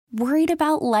Worried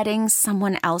about letting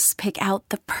someone else pick out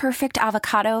the perfect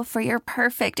avocado for your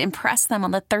perfect impress them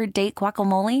on the third date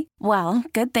guacamole? Well,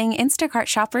 good thing Instacart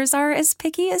shoppers are as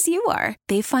picky as you are.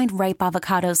 They find ripe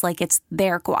avocados like it's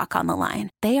their guac on the line.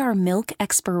 They are milk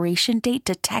expiration date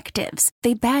detectives.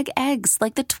 They bag eggs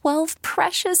like the 12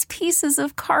 precious pieces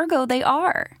of cargo they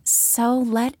are. So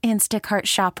let Instacart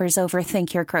shoppers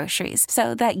overthink your groceries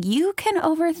so that you can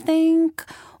overthink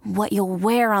what you'll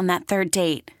wear on that third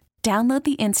date. Download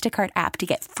the Instacart app to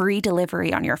get free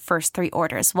delivery on your first 3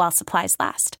 orders while supplies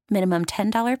last. Minimum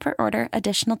 $10 per order.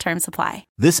 Additional terms apply.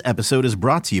 This episode is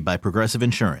brought to you by Progressive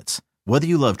Insurance. Whether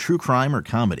you love true crime or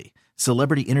comedy,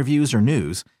 celebrity interviews or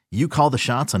news, you call the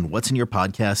shots on what's in your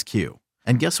podcast queue.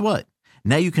 And guess what?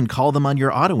 Now you can call them on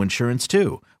your auto insurance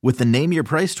too with the Name Your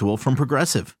Price tool from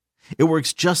Progressive. It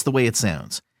works just the way it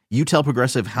sounds. You tell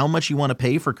Progressive how much you want to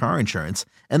pay for car insurance,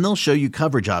 and they'll show you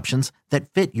coverage options that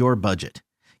fit your budget.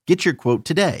 Get your quote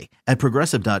today at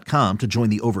Progressive.com to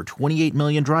join the over 28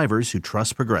 million drivers who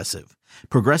trust Progressive.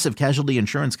 Progressive Casualty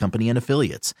Insurance Company and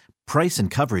Affiliates. Price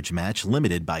and coverage match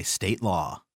limited by state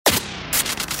law.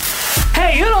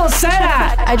 Hey, you don't say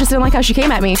that! I just didn't like how she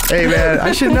came at me. Hey, man,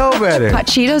 I should know better. Hot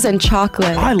Cheetos and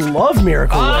chocolate. I love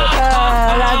Miracle Whip.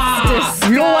 That's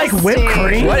disgusting. You don't like whipped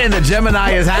cream? What in the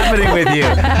Gemini is happening with you?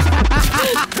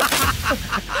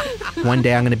 One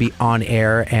day I'm going to be on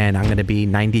air and I'm going to be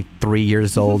 93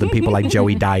 years old and people like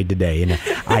Joey died today. And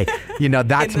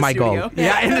that's my goal.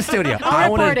 Yeah, in the studio.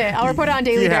 I'll report it on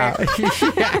Daily Dirt.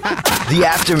 The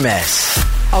Aftermess.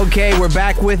 Okay, we're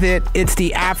back with it. It's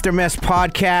the Aftermess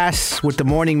podcast with the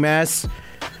Morning Mess.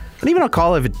 I don't even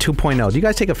call it 2.0. Do you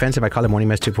guys take offense if I call it Morning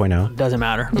Mess 2.0? Doesn't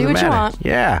matter. Do what you want.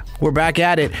 Yeah, we're back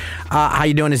at it. How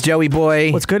you doing? It's Joey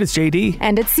Boy. What's good? It's JD.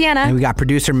 And it's Sienna. And we got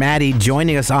producer Maddie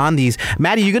joining us on these.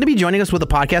 Maddie, you going to be joining us with the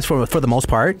podcast for the most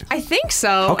part? I think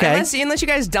so. Okay. Unless you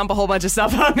guys dump a whole bunch of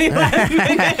stuff on me.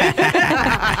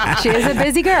 She is a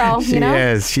busy girl, She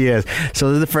is. So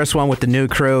this is the first one with the new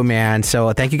crew, man.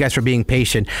 So thank you guys for being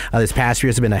patient. This past year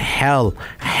has been a hell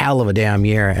of a damn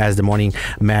year as the Morning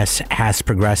Mess has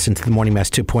progressed into the Morning Mess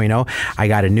 2.0. I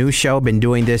got a new show. Been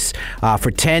doing this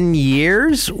for 10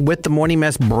 years with the Morning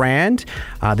Mess brand.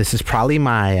 This is probably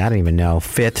my,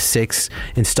 5th, 6th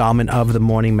installment of the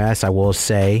Morning Mess. I will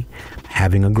say,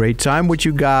 having a great time with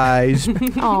you guys.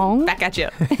 Oh, back at you.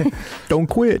 Don't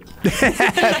quit.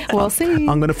 We'll see. I'm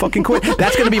going to fucking quit.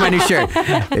 That's going to be my new shirt.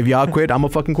 If y'all quit, I'm going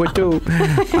to fucking quit too.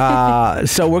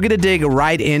 So we're going to dig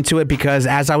right into it because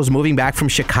as I was moving back from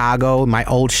Chicago, my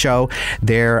old show,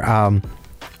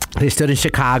 they stood in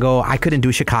Chicago. I couldn't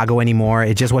do Chicago anymore.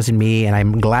 It just wasn't me. And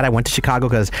I'm glad I went to Chicago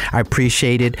because I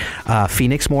appreciated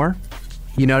Phoenix more.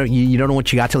 You don't know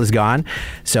what you got till it's gone.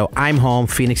 So I'm home.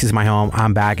 Phoenix is my home.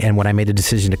 I'm back. And when I made the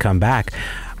decision to come back,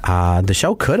 the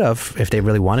show could have, if they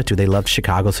really wanted to. They loved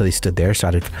Chicago, so they stood there,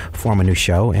 started to form a new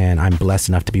show, and I'm blessed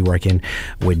enough to be working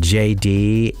with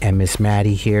JD and Miss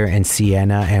Maddie here and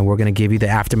Sienna, and we're going to give you the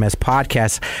Aftermess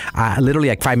podcast. Literally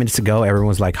like 5 minutes ago, everyone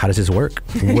was like, how does this work?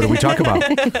 What do we talk about?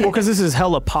 Well, because this is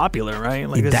hella popular, right?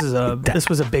 Like this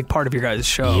was a big part of your guys'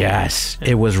 show. Yes,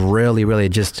 it was really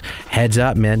just heads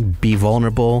up, man. Be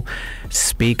vulnerable.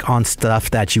 Speak on stuff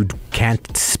that you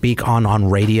can't speak on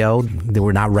radio.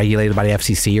 We're not regulated by the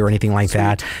FCC or anything like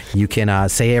that. You can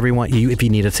say if you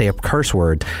need to say a curse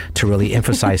word to really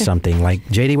emphasize something. Like,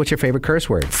 JD, what's your favorite curse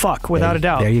word? Fuck, without a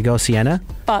doubt. There you go, Sienna.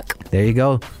 Fuck. There you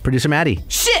go, producer Maddie.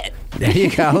 Shit. There you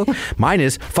go. Mine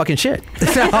is fucking shit. So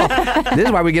this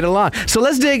is why we get along. So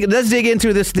let's dig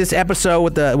into this episode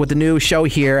with the new show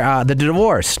here, the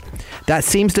divorce. That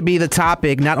seems to be the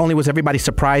topic. Not only was everybody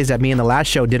surprised that me and the last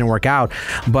show didn't work out,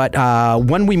 but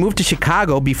before we moved to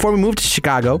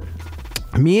Chicago,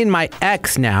 me and my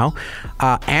ex now,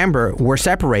 Amber, were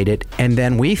separated, and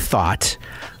then we thought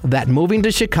that moving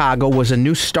to Chicago was a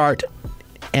new start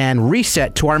and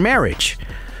reset to our marriage.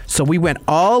 So we went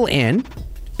all in,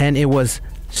 and it was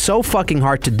so fucking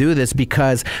hard to do this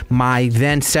because my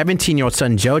then 17-year-old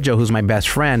son, Jojo, who's my best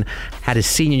friend, had his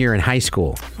senior year in high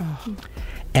school.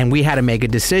 And we had to make a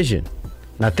decision.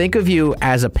 Now think of you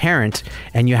as a parent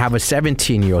and you have a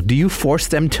 17-year-old. Do you force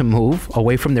them to move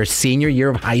away from their senior year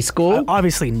of high school?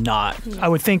 Obviously not. I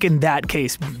would think in that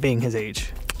case, being his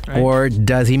age. Right? Or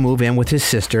does he move in with his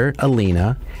sister,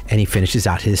 Alina, and he finishes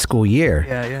out his school year?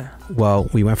 Yeah. Well,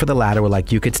 we went for the latter. We're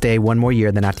like, you could stay one more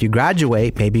year. Then after you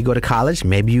graduate, maybe you go to college.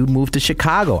 Maybe you move to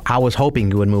Chicago. I was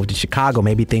hoping you would move to Chicago.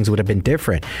 Maybe things would have been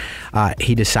different.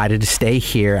 He decided to stay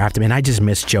here after me. And I just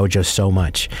miss JoJo so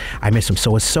much. I miss him.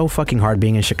 So it's so fucking hard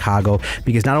being in Chicago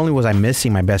because not only was I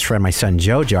missing my best friend, my son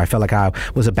JoJo, I felt like I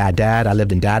was a bad dad. I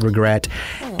lived in dad regret.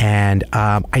 And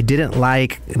I didn't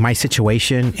like my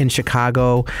situation in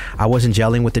Chicago. I wasn't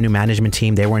gelling with the new management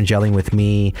team. They weren't gelling with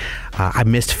me. I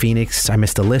missed Phoenix. I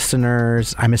missed the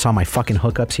listeners. I miss all my fucking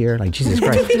hookups here. Like, Jesus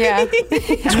Christ. Yeah.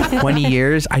 20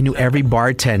 years, I knew every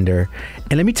bartender.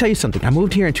 And let me tell you something. I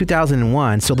moved here in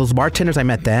 2001, so those bartenders I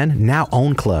met then now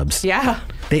own clubs. Yeah.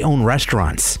 They own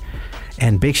restaurants.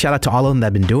 And big shout out to all of them that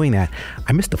have been doing that.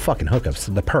 I miss the fucking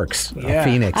hookups, the perks of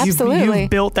Phoenix. Absolutely.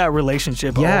 You've built that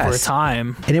relationship over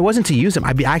time. And it wasn't to use them.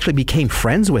 I actually became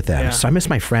friends with them. Yeah. So I miss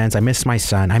my friends. I miss my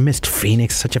son. I missed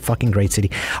Phoenix, such a fucking great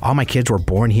city. All my kids were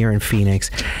born here in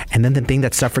Phoenix. And then the thing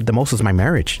that suffered the most was my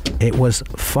marriage. It was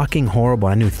fucking horrible.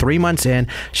 I knew 3 months in,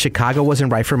 Chicago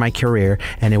wasn't right for my career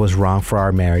and it was wrong for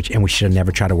our marriage and we should have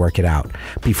never tried to work it out.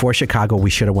 Before Chicago, we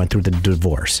should have went through the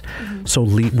divorce. Mm-hmm. So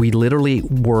we literally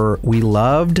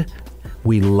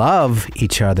we love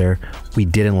each other. We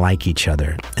didn't like each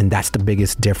other. And that's the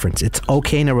biggest difference. It's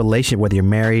okay in a relationship, whether you're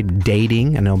married,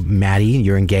 dating. I know, Maddie,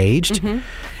 you're engaged.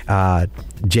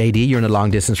 Mm-hmm. JD, you're in a long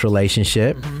distance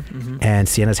relationship. Mm-hmm. And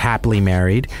Sienna's happily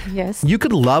married. Yes. You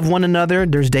could love one another.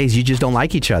 There's days you just don't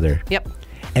like each other. Yep.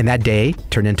 And that day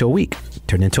turned into a week,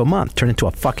 turned into a month, turned into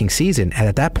a fucking season. And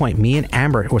at that point, me and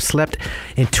Amber were slept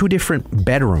in 2 different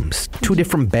bedrooms, 2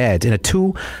 different beds in a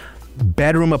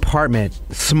 2-bedroom apartment,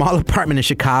 small apartment in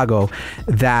Chicago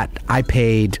that I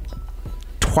paid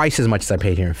twice as much as I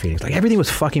paid here in Phoenix. Like, everything was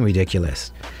fucking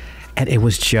ridiculous. And it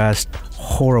was just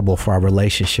horrible for our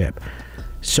relationship.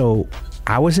 So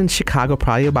I was in Chicago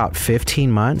probably about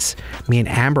 15 months. Me and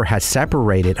Amber had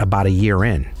separated about a year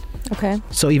in. Okay.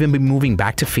 So even moving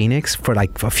back to Phoenix for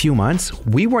like a few months,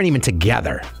 we weren't even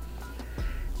together.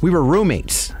 We were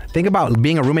roommates. Think about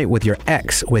being a roommate with your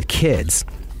ex with kids.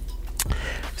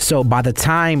 So by the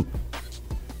time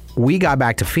we got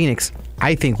back to Phoenix,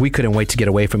 I think we couldn't wait to get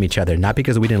away from each other. Not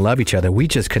because we didn't love each other. We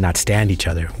just could not stand each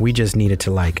other. We just needed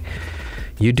to, like,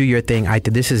 you do your thing.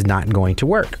 This is not going to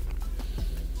work.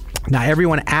 Now,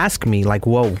 everyone asked me, like,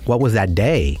 whoa, what was that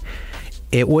day?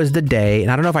 It was the day, and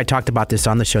I don't know if I talked about this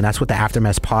on the show, and that's what the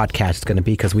Aftermath podcast is going to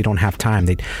be because we don't have time.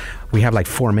 We have like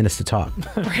 4 minutes to talk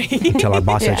until our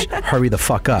boss says, hurry the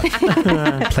fuck up.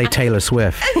 Play Taylor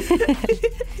Swift.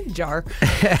 Jar.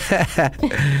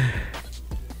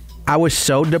 I was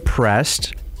so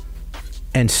depressed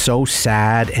and so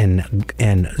sad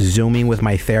and Zooming with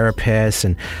my therapist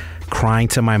and crying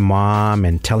to my mom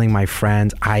and telling my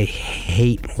friends I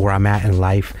hate where I'm at in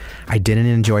life. I didn't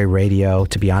enjoy radio.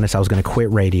 To be honest, I was going to quit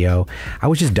radio. I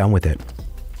was just done with it.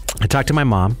 I talked to my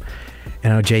mom.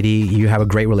 And I know, JD, you have a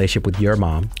great relationship with your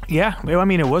mom. Yeah. I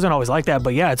mean, it wasn't always like that,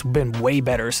 but yeah, it's been way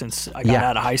better since I got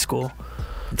out of high school.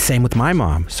 Same with my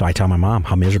mom. So I tell my mom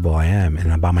how miserable I am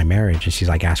and about my marriage. And she's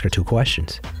like, ask her 2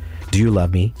 questions. Do you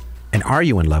love me? And are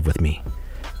you in love with me?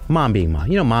 Mom being mom.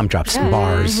 You know, mom drops some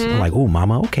bars. I'm like, ooh,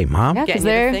 mama. Okay, mom. Yeah, because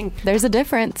there's a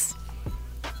difference.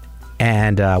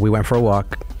 And we went for a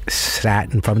walk,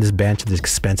 sat in front of this bench at this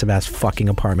expensive ass fucking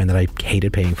apartment that I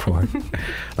hated paying for. Like,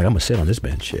 I'm going to sit on this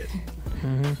bench, shit.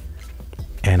 Mm-hmm.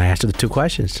 And I asked her the 2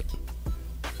 questions.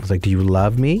 I was like, do you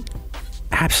love me?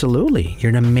 Absolutely. You're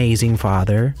an amazing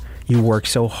father. You work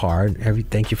so hard.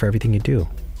 Thank you for everything you do.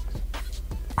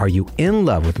 Are you in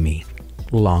love with me?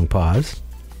 Long pause.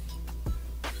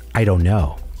 I don't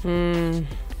know. And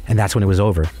that's when it was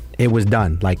over. It was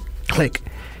done. Like, click.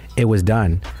 It was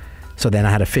done. So then I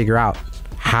had to figure out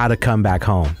how to come back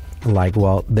home. Like,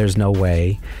 well, there's no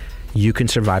way you can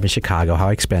survive in Chicago, how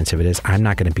expensive it is. I'm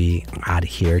not going to be out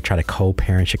here, try to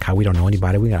co-parent Chicago. We don't know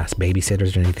anybody. We got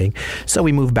babysitters or anything. So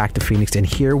we moved back to Phoenix, and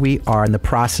here we are in the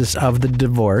process of the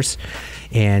divorce.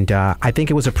 And I think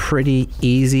it was a pretty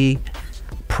easy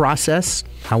process.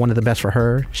 I wanted the best for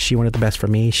her. She wanted the best for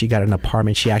me. She got an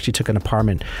apartment. She actually took an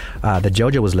apartment that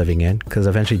JoJo was living in, because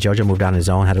eventually JoJo moved on his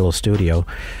own, had a little studio.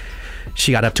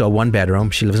 She got up to a 1-bedroom.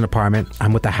 She lives in an apartment.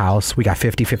 I'm with the house. We got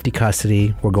 50-50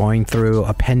 custody. We're going through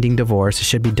a pending divorce. It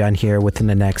should be done here within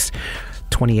the next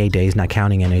 28 days, not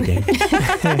counting anything.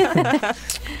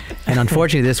 And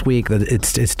unfortunately, this week,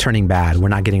 it's turning bad. We're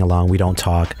not getting along. We don't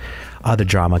talk. Other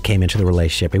drama came into the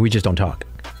relationship, and we just don't talk,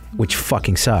 which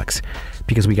fucking sucks,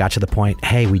 because we got to the point,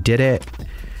 hey, we did it.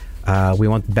 We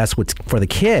want the best for the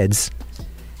kids.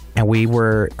 And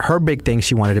her big thing,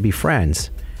 she wanted to be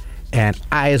friends. And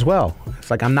I as well. It's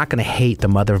like, I'm not going to hate the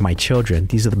mother of my children.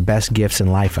 These are the best gifts in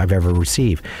life I've ever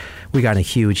received. We got in a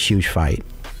huge, huge fight.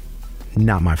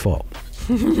 not my fault.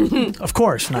 Of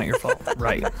course, not your fault.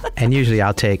 Right. And usually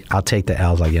I'll take the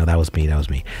L's, like, that was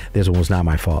me. This one was not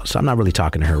my fault. So I'm not really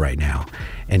talking to her right now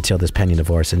until this pending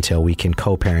divorce, until we can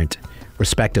co-parent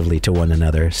respectively to one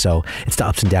another. So it's the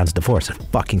ups and downs of divorce. It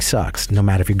fucking sucks. No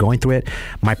matter if you're going through it,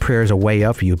 my prayers are way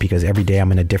up for you, because every day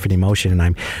I'm in a different emotion, and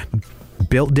I'm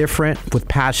built different. With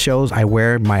past shows, I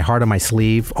wear my heart on my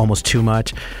sleeve almost too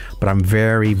much, but I'm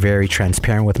very, very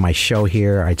transparent with my show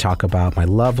here. I talk about my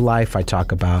love life. I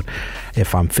talk about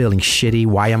if I'm feeling shitty,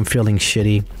 why I'm feeling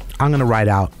shitty. I'm going to ride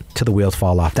out till the wheels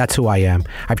fall off. That's who I am.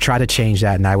 I've tried to change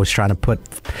that, and I was trying to put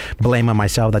blame on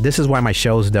myself that this is why my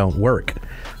shows don't work.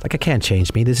 Like, I can't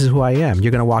change me. This is who I am.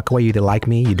 You're going to walk away. You either like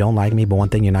me, you don't like me, but one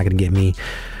thing you're not going to get me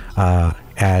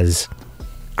as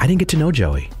I didn't get to know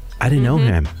Joey. I didn't know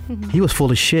him. He was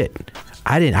full of shit.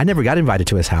 I never got invited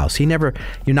to his house. You're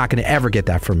not going to ever get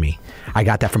that from me. I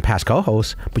got that from past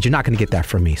co-hosts, but you're not going to get that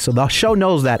from me. So the show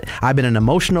knows that I've been an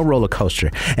emotional roller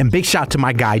coaster. And big shout to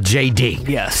my guy, JD.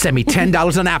 Yes. Sent me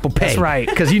 $10 on Apple Pay. That's right.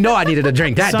 Because I needed a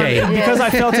drink that day. Because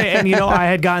I felt it, and I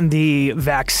had gotten the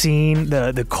vaccine,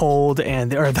 the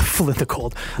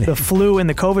flu and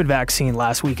the COVID vaccine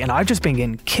last week, and I've just been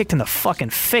getting kicked in the fucking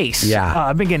face. Yeah.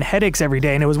 I've been getting headaches every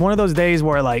day, and it was one of those days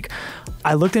where, like,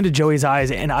 I looked into Joey's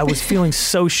eyes and I was feeling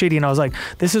so shitty, and I was like,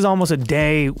 this is almost a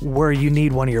day where you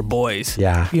need one of your boys.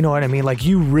 Yeah. You know what I mean? Like,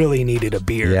 you really needed a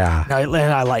beer. Yeah. And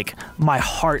I like, my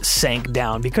heart sank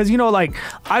down because, like,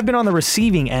 I've been on the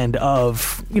receiving end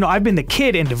of, I've been the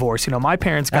kid in divorce. My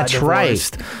parents got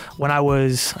divorced when I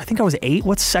think I was 8.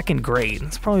 What's second grade?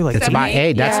 It's probably like it's about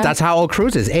 8. That's how old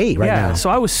Cruz is, 8 right now. So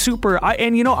I was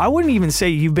I wouldn't even say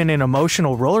you've been an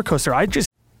emotional roller coaster.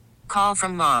 Call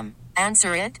from mom.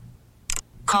 Answer it.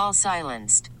 Call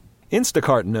silenced.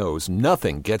 Instacart knows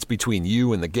nothing gets between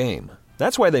you and the game.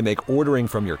 That's why they make ordering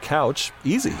from your couch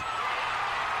easy.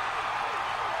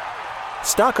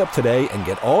 Stock up today and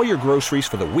get all your groceries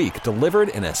for the week delivered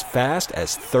in as fast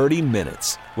as 30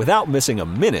 minutes without missing a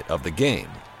minute of the game.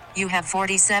 You have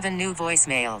 47 new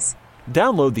voicemails.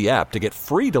 Download the app to get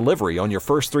free delivery on your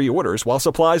first 3 orders while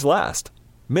supplies last.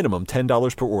 Minimum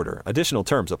 $10 per order. Additional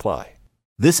terms apply.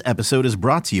 This episode is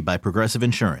brought to you by Progressive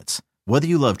Insurance. Whether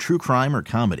you love true crime or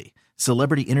comedy,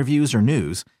 celebrity interviews or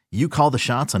news, you call the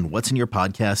shots on what's in your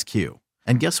podcast queue.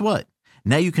 And guess what?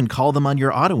 Now you can call them on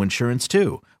your auto insurance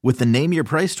too with the Name Your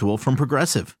Price tool from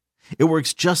Progressive. It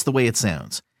works just the way it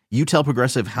sounds. You tell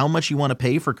Progressive how much you want to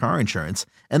pay for car insurance,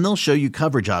 and they'll show you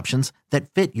coverage options that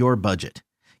fit your budget.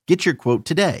 Get your quote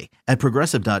today at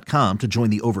Progressive.com to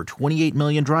join the over 28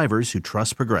 million drivers who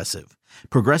trust Progressive.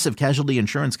 Progressive Casualty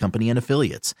Insurance Company and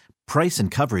Affiliates. Price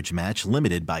and coverage match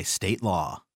limited by state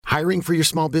law. Hiring for your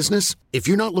small business? If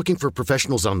you're not looking for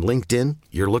professionals on LinkedIn,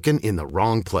 you're looking in the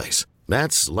wrong place.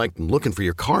 That's like looking for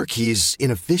your car keys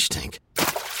in a fish tank.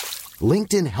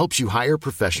 LinkedIn helps you hire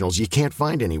professionals you can't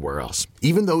find anywhere else,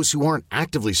 even those who aren't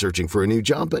actively searching for a new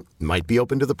job but might be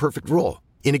open to the perfect role.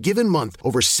 In a given month,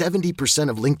 over 70%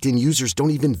 of LinkedIn users don't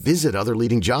even visit other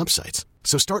leading job sites.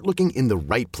 So start looking in the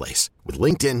right place. With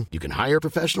LinkedIn, you can hire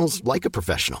professionals like a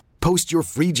professional. Post your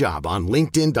free job on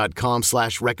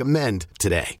linkedin.com/recommend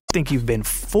today. I think you've been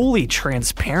fully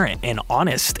transparent and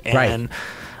honest. And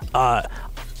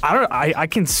I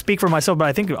can speak for myself, but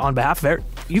I think on behalf of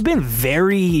you've been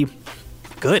very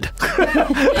good.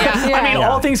 I mean,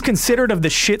 all things considered, of the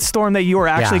shitstorm that you are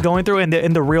actually going through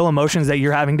and the real emotions that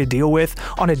you're having to deal with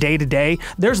on a day-to-day,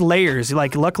 there's layers.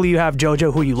 Like, luckily you have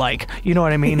JoJo, who you like. You know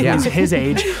what I mean? He's his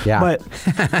age. But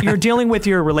you're dealing with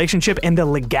your relationship and the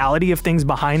legality of things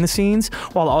behind the scenes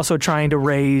while also trying to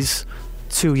raise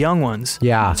 2 young ones.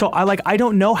 Yeah. So I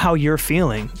don't know how you're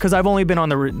feeling, because I've only been on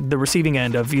the receiving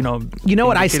end of, You know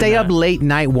what? I stay up late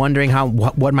night wondering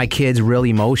what my kids' real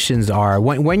emotions are.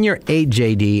 When you're 8,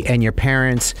 JD, and your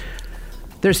parents,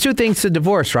 there's 2 things to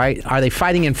divorce, right? Are they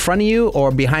fighting in front of you or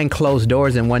behind closed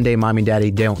doors, and one day mommy and daddy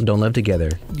don't live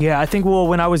together? Yeah, I think,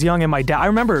 when I was young and my dad, I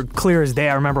remember clear as day,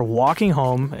 I remember walking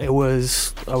home. It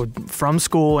was from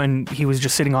school, and he was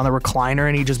just sitting on the recliner,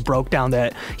 and he just broke down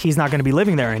that he's not going to be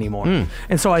living there anymore.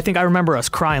 And so I think I remember us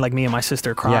crying, like me and my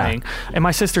sister crying. And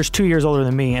my sister's 2 years older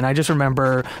than me, and I just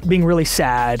remember being really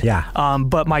sad.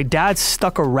 But my dad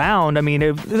stuck around. I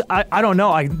mean, I don't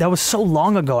know. That was so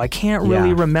long ago. I can't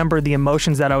really remember the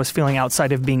emotions that I was feeling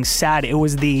outside of being sad. It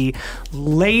was the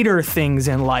later things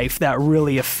in life that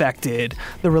really affected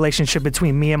the relationship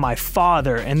between me and my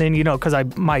father. And then, because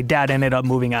my dad ended up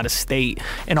moving out of state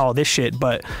and all this shit.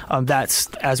 But that's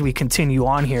as we continue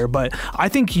on here. But I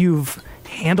think you've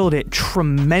handled it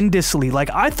tremendously. Like,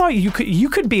 I thought you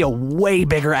could be a way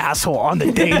bigger asshole on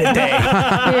the day-to-day.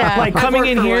 Yeah. Like, coming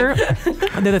in here,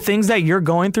 the things that you're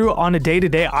going through on a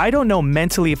day-to-day, I don't know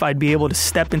mentally if I'd be able to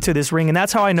step into this ring, and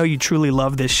that's how I know you truly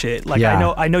love this shit. Like,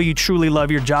 I know you truly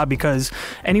love your job, because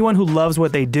anyone who loves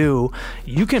what they do,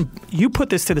 you put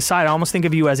this to the side. I almost think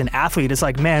of you as an athlete. It's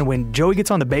like, man, when Joey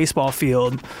gets on the baseball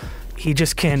field, he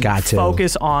just can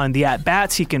focus on the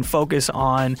at-bats. He can focus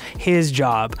on his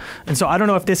job. And so I don't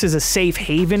know if this is a safe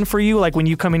haven for you. Like, when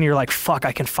you come in, you're like, fuck,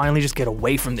 I can finally just get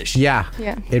away from this shit. Yeah.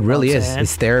 It really is.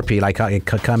 It's therapy. Like, I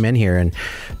could come in here, and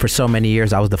for so many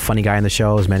years, I was the funny guy in the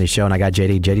show. It was Manny's show, and I got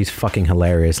JD. JD's fucking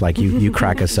hilarious. Like, you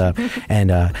crack us up.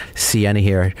 And Sienna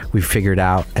here, we figured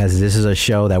out, as this is a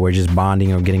show that we're just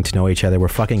bonding or getting to know each other, we're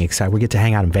fucking excited. We get to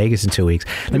hang out in Vegas in 2 weeks.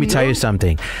 Let me tell you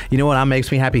something. You know what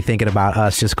makes me happy? Thinking about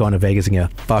us just going to Vegas and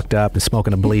get fucked up and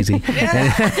smoking a bleezy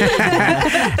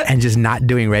and just not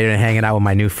doing radio and hanging out with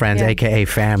my new friends, aka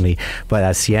family.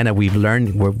 But Sienna, we've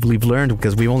learned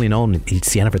because we've only known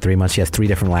Sienna for 3 months. She has 3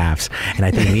 different laughs, and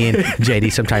I think me and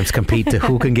JD sometimes compete to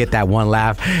who can get that one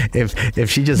laugh. If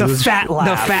she just the fat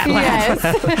laugh, yes,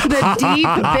 the deep,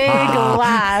 big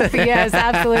laugh. Yes,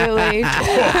 absolutely.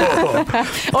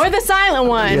 Or the silent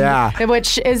one,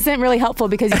 which isn't really helpful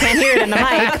because you can't hear it in the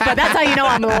mic. But that's how you know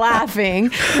I'm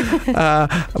laughing.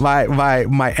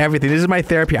 My everything. This is my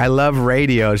therapy. I love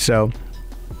radio, so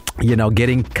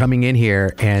coming in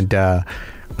here and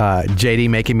JD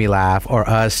making me laugh, or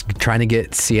us trying to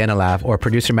get Sienna laugh, or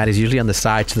producer Maddie's usually on the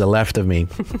side to the left of me,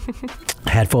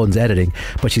 headphones editing,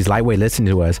 but she's lightweight listening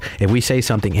to us. If we say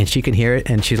something and she can hear it,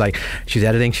 and she's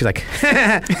editing, she's like,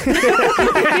 I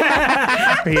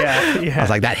was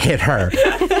like, that hit her.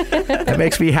 That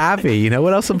makes me happy. You know,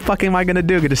 what else am I gonna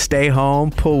do? Gonna stay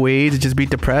home, pull weeds, and just be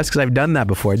depressed? Because I've done that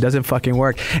before. It doesn't fucking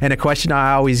work. And a question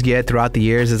I always get throughout the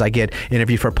years is, I get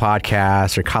interviewed for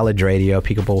podcasts or college radio.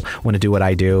 People want to do what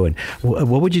I do, and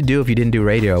what would you do if you didn't do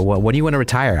radio? When do you want to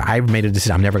retire? I've made a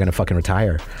decision. I'm never gonna fucking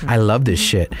retire. I love this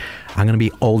shit. I'm gonna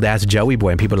be old ass Joey boy,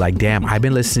 and people are like, damn, I've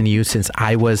been listening to you since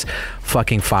I was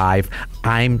fucking 5.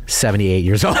 I'm 78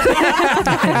 years old.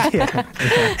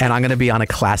 And I'm gonna be on a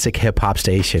classic hip hop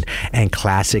station, and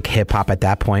classic hip hop at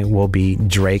that point will be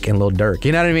Drake and Lil Durk.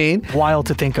 You know what I mean? Wild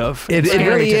to think of. It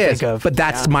really is. But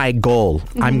that's my goal.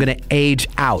 I'm gonna age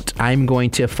out. I'm going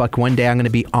to one day I'm gonna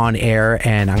be on air,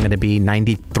 and I'm gonna be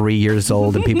 93 years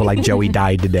old, and people like Joey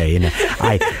died today, and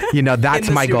that's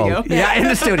my goal. Yeah, in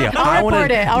the studio. I'll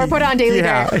report it on Daily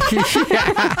Dirt.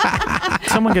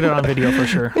 Someone get it on video for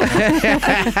sure.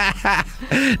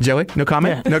 Joey, no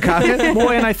comment? No comment?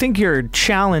 Boy, and I think you're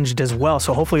challenged as well,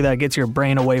 so hopefully that gets your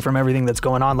brain away from everything that's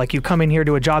going on. Like, you come in here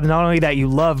to a job not only that you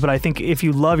love, but I think if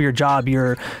you love your job,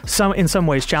 you're in some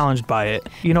ways challenged by it.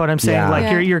 You know what I'm saying? Yeah.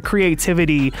 Like, your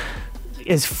creativity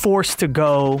is forced to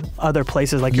go other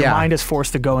places. Like, your mind is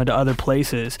forced to go into other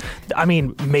places. I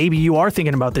mean, maybe you are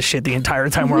thinking about this shit the entire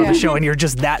time we're on the show, and you're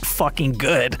just that fucking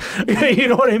good. You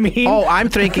know what I mean? Oh, I'm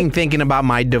thinking about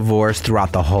my divorce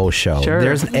throughout the whole show. Sure.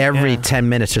 There's every 10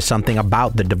 minutes or something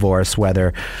about the divorce,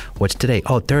 whether, what's today?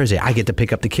 Oh, Thursday. I get to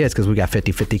pick up the kids because we got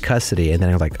 50-50 custody. And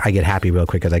then I get happy real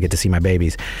quick because I get to see my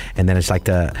babies. And then it's like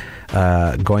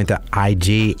going to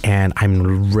IG, and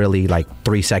I'm really like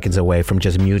 3 seconds away from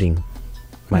just muting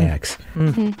my ex.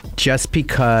 Just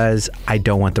because I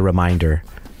don't want the reminder.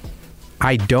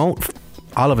 I don't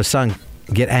all of a sudden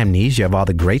get amnesia of all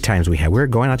the great times we had. We were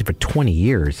going out there for 20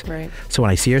 years. Right. So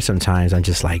when I see her sometimes, I'm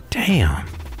just like, damn.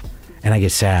 And I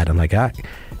get sad. I'm like, I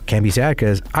can't be sad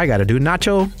because I got to do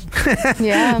Nacho's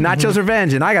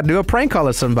Revenge, and I got to do a prank call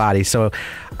of somebody. So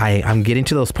I'm getting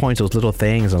to those points, those little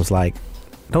things. I was like,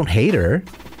 don't hate her.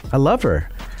 I love her.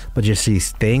 But just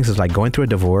these things, it's like going through a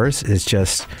divorce is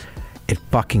just... It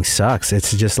fucking sucks.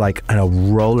 It's just like a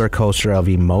roller coaster of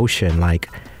emotion. Like,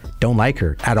 don't like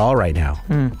her at all right now.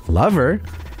 Love her.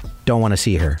 Don't want to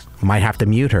see her. Might have to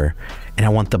mute her. And I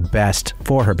want the best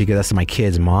for her because that's my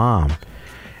kid's mom.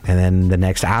 And then the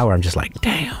next hour, I'm just like,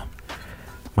 damn.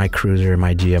 My cruiser,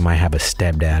 my Gia might have a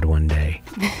stepdad one day.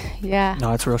 Yeah.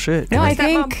 No, it's real shit. No, I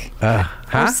think. Or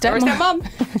stepmom.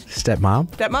 Stepmom?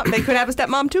 Stepmom. They could have a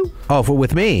stepmom too. Oh,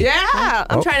 with me? Yeah.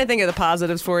 I'm trying to think of the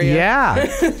positives for you.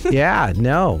 Yeah. Yeah.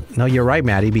 No, you're right,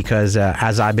 Maddie, because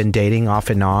as I've been dating off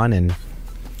and on, and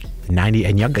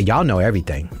y'all know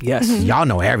everything. Yes. Y'all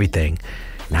know everything.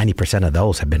 90% of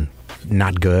those have been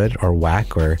not good or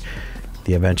whack, or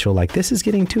the eventual, like, this is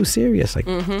getting too serious. Like,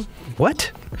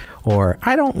 what? Or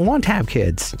I don't want to have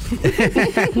kids.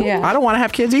 Yeah. I don't want to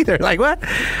have kids either. Like, what?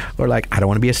 Or like, I don't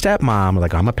want to be a stepmom.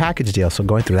 Like, I'm a package deal. So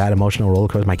going through that emotional roller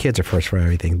coaster, my kids are first for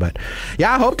everything. But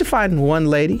yeah, I hope to find one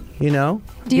lady, you know.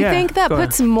 Do you think that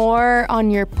puts more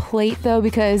on your plate, though?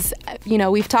 Because, you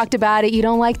know, we've talked about it. You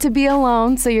don't like to be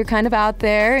alone, so you're kind of out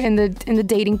there in the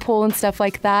dating pool and stuff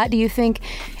like that. Do you think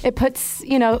it puts,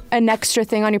 you know, an extra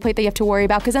thing on your plate that you have to worry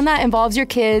about? Because then that involves your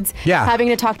kids, having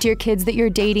to talk to your kids that you're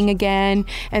dating again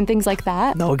and things like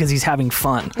that. No, because he's having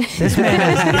fun. This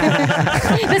man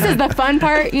is... This is the fun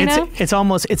part, you know?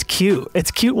 It's cute.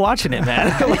 It's cute watching it, man.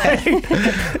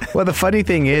 Well, the funny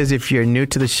thing is, if you're new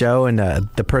to the show and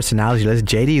the personality list,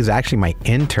 JD is actually my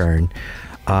intern.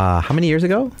 How many years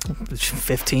ago?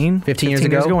 15 years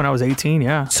ago when I was 18,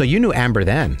 yeah. So you knew Amber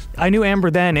then? I knew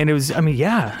Amber then, and it was,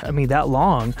 that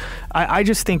long. I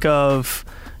just think of,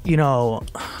 you know,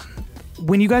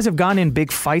 when you guys have gone in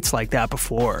big fights like that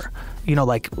before, you know,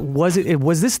 like, was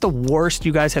this the worst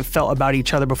you guys have felt about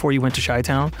each other before you went to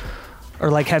Chi-Town? Or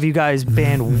like, have you guys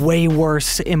been way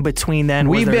worse in between then?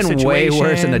 We've been way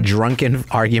worse in a drunken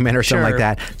argument or something like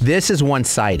that. This is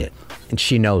one-sided. And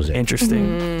she knows it. Interesting.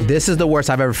 Mm-hmm. This is the worst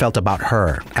I've ever felt about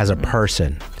her as a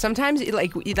person. Sometimes,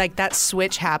 like that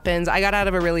switch happens. I got out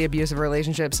of a really abusive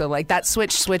relationship, so like that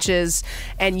switches,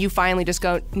 and you finally just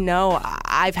go, no,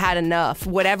 I've had enough.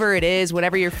 Whatever it is,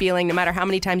 whatever you're feeling, no matter how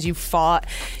many times you've fought,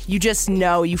 you just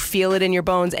know, you feel it in your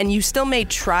bones, and you still may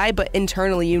try, but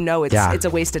internally you know it's a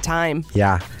waste of time.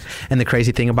 Yeah, and the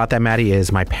crazy thing about that, Maddie,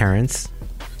 is my parents,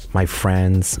 my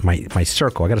friends, my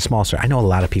circle. I got a small circle. I know a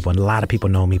lot of people, and a lot of people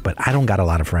know me, but I don't got a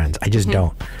lot of friends. I just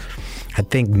don't. I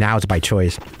think now it's by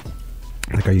choice.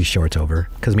 Like, are you sure it's over?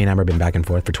 Because me and Amber have been back and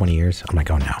forth for 20 years. I'm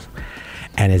like, oh no.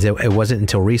 And it wasn't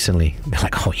until recently, they're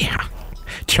like, oh yeah,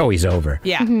 Joey's over.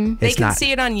 Yeah. Mm-hmm. They can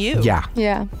see it on you. Yeah.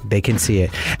 Yeah. They can see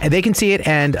it. And they can see it,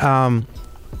 and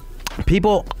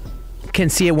people can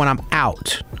see it when I'm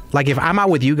out. Like, if I'm out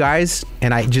with you guys,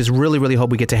 and I just really, really hope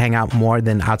we get to hang out more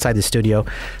than outside the studio,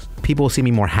 people will see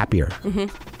me more happier. Mm-hmm.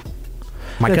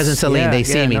 My cousin Celine, they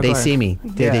see me. They see me.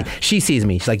 She sees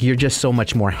me. She's like, you're just so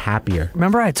much more happier.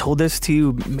 Remember I told this to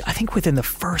you, I think within the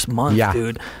first month,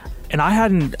 dude. And I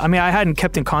hadn't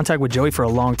kept in contact with Joey for a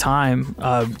long time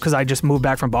because I just moved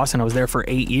back from Boston. I was there for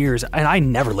 8 years, and I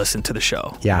never listened to the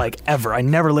show. Yeah. Like, ever. I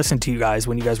never listened to you guys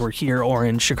when you guys were here or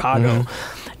in Chicago.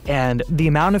 Mm-hmm. And the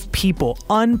amount of people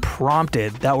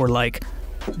unprompted that were like,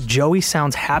 Joey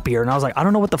sounds happier. And I was like, I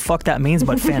don't know what the fuck that means,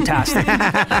 but fantastic.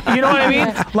 You know what I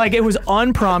mean? Like, it was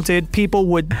unprompted. People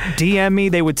would DM me.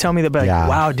 They would tell me, they'd be like,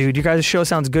 wow, dude, you guys' show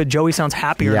sounds good. Joey sounds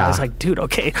happier. And I was like, dude,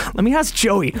 okay, let me ask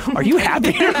Joey. Are you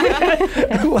happier?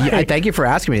 Like, thank you for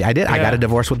asking me. I did. I got a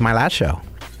divorce with my last show.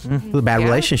 It was a bad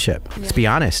relationship. Let's be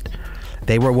honest.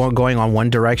 They were going on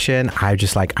one direction. I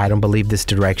just like, I don't believe this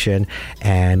direction,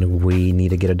 and we need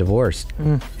to get a divorce.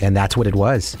 And that's what it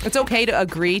was. It's okay to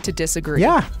agree to disagree.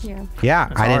 Yeah.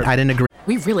 I didn't agree.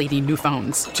 We really need new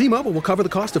phones. T-Mobile will cover the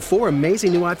cost of 4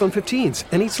 amazing new iPhone 15s,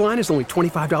 and each line is only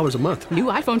 $25 a month. New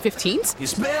iPhone 15s?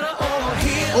 It's better over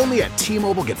here. Only at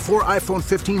T-Mobile, get 4 iPhone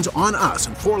 15s on us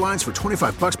and 4 lines for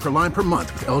 $25 per line per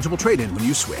month with eligible trade-in when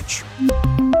you switch.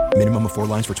 Minimum of 4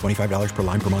 lines for $25 per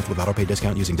line per month with autopay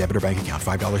discount using debit or bank account.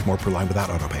 $5 more per line without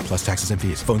autopay, plus taxes and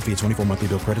fees. Phone fee at 24 monthly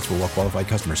bill credits for well-qualified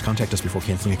customers. Contact us before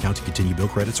canceling account to continue bill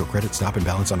credits or credit stop and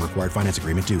balance on required finance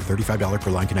agreement due. $35 per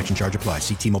line connection charge applies.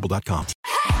 See T-Mobile.com.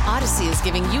 Odyssey is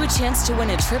giving you a chance to win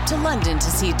a trip to London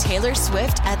to see Taylor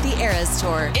Swift at the Eras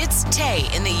Tour. It's Tay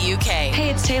in the UK. Hey,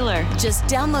 it's Taylor. Just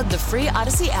download the free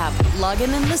Odyssey app, log in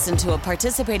and listen to a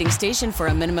participating station for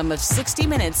a minimum of 60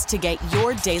 minutes to get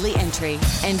your daily entry.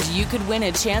 And you could win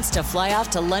a chance to fly off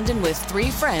to London with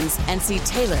 3 friends and see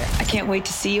Taylor. I can't wait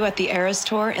to see you at the Eras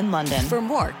Tour in London. For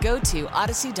more, go to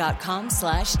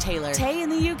odyssey.com/Taylor. Tay in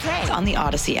the UK. It's on the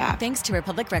Odyssey app. Thanks to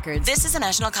Republic Records. This is a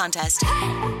national contest.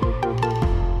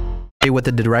 With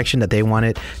the direction that they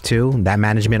wanted to, that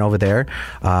management over there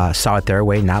saw it their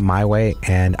way, not my way,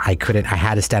 and I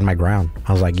had to stand my ground.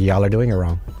 I was like, y'all are doing it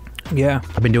wrong. Yeah.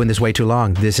 I've been doing this way too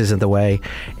long. This isn't the way,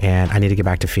 and I need to get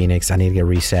back to Phoenix. I need to get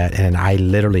reset, and I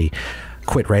literally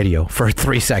quit radio for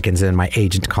 3 seconds, and my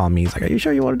agent called me. He's like, are you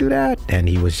sure you want to do that? And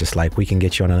he was just like, we can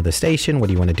get you on another station. What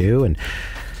do you want to do? And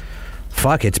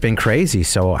fuck, it's been crazy.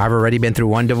 So I've already been through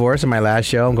one divorce in my last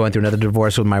show. I'm going through another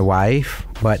divorce with my wife,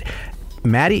 but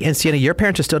Maddie and Sienna, your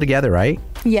parents are still together, right?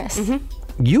 Yes.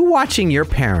 Mm-hmm. You watching your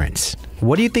parents,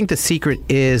 what do you think the secret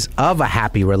is of a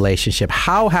happy relationship?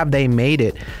 How have they made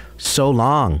it so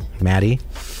long, Maddie?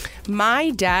 My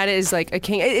dad is like a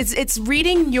king. It's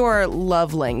reading your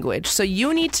love language. So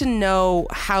you need to know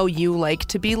how you like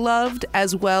to be loved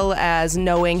as well as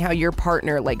knowing how your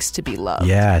partner likes to be loved.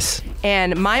 Yes.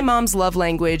 And my mom's love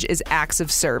language is acts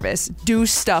of service. Do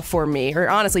stuff for me, or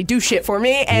honestly, do shit for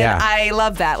me. And I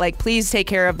love that. Like, please take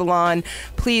care of the lawn.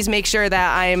 Please make sure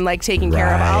that I'm like taken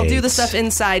care of. I'll do the stuff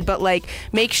inside, but like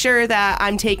make sure that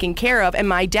I'm taken care of. And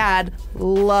my dad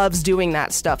loves doing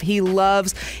that stuff.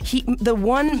 The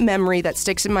one memory that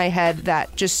sticks in my head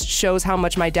that just shows how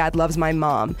much my dad loves my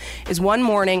mom is one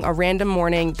morning, a random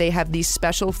morning, they have these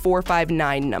special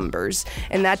 459 numbers.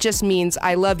 And that just means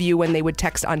I love you when they would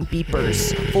text on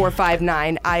beepers.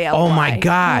 459 ILY. Oh my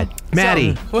God.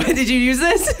 Maddie. So, what, did you use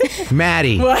this?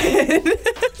 Maddie. What?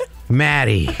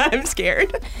 Maddie. I'm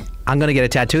scared. I'm going to get a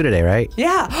tattoo today, right?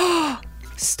 Yeah.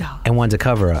 Stop. And one's a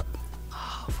cover up.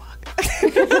 Oh, fuck.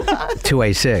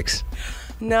 286.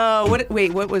 No, what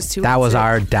was 2? That was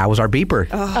our beeper.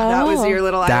 Oh, that was your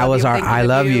little that was our I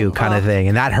love you kind of thing.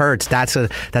 And that hurts. That's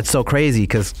so crazy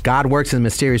because God works in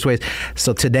mysterious ways.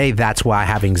 So today that's why I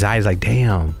have anxiety. It's like,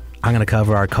 damn, I'm going to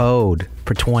cover our code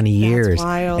for 20 years. That's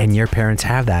wild. And your parents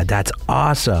have that. That's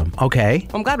awesome. Okay.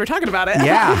 I'm glad we're talking about it.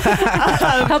 Yeah.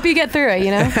 Help you get through it, you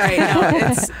know? Right.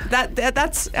 No,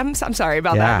 that's I'm sorry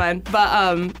about that, man.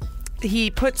 But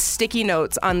he put sticky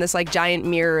notes on this like giant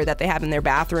mirror that they have in their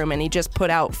bathroom, and he just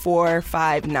put out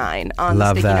 459 on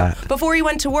the sticky note before he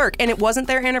went to work. And it wasn't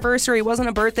their anniversary, it wasn't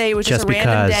a birthday, it was just a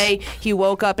random day. He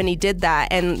woke up and he did that.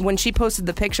 And when she posted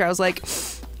the picture, I was like,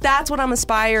 that's what I'm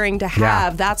aspiring to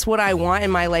have. Yeah. That's what I want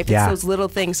in my life. It's those little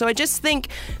things. So I just think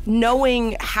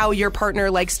knowing how your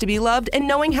partner likes to be loved and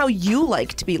knowing how you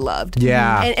like to be loved.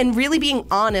 Yeah. And really being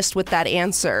honest with that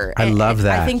answer. I love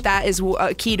that. I think that is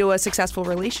a key to a successful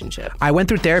relationship. I went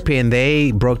through therapy and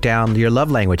they broke down your love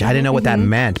language. I didn't know what that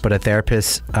meant, but a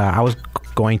therapist, I was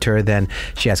going to her, then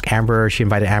she asked Amber, she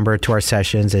invited Amber to our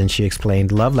sessions and she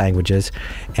explained love languages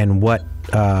and what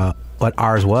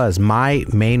ours was. My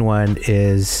main one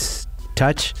is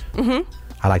touch. I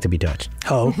like to be touched.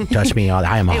 Oh, touch me.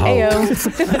 I am a hoe.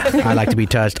 I like to be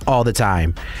touched all the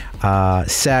time.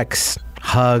 Sex,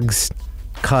 hugs,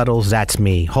 cuddles, that's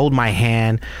me. Hold my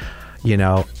hand, you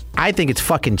know. I think it's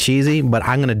fucking cheesy, but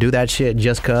I'm going to do that shit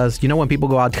just because. You know when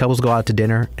couples go out to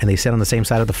dinner and they sit on the same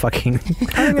side of the fucking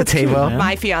the table?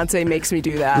 My fiance makes me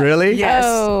do that. Really? Yes.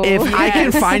 Oh, if I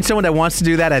can find someone that wants to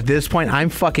do that at this point, I'm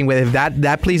fucking with it. If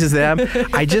that pleases them,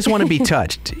 I just want to be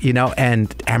touched, you know?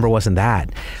 And Amber wasn't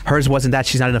that. Hers wasn't that.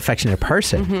 She's not an affectionate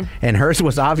person. And hers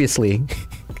was obviously,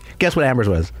 guess what Amber's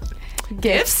was?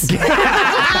 Gifts. There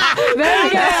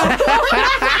you go.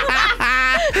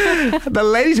 The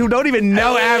ladies who don't even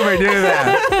know Amber do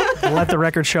that. Let the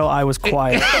record show I was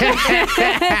quiet.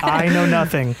 I know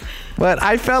nothing. But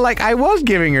I felt like I was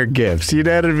giving her gifts, you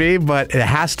know what I mean? But it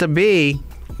has to be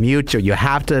mutual. You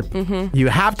have to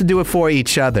do it for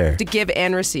each other. To give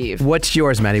and receive. What's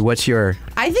yours, Maddie? What's your...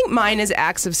 I think mine is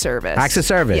acts of service. Acts of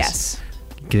service? Yes.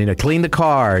 You know, clean the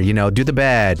car, you know, do the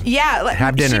bed. Yeah,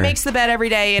 have dinner. She makes the bed every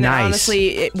day, and nice.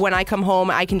 Honestly, when I come home,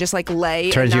 I can just like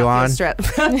lay. Turns and you not on?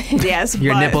 feel yes.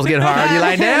 Your nipples get hard. You're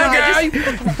like, no,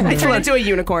 girl. I turn into a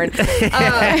unicorn. But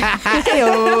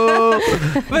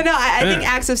no, I think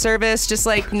acts of service, just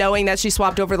like knowing that she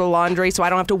swapped over the laundry, so I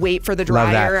don't have to wait for the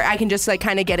dryer. I can just like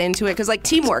kind of get into it because like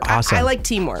teamwork. Awesome. I like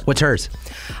teamwork. What's hers?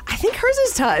 I think hers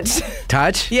is touch.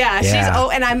 Touch? Yeah, she's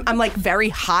and I'm like very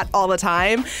hot all the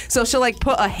time, so she'll like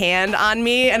put a hand on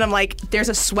me, and I'm like, there's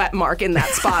a sweat mark in that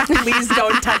spot. Please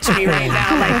don't touch me right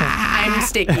now. Like I'm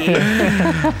sticky.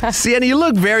 Sienna, you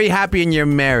look very happy in your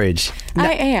marriage.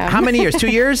 I am. How many years? 2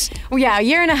 years? Well, yeah, a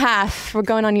year and a half. We're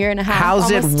going on a year and a half.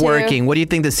 How's it almost working? 2. What do you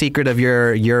think the secret of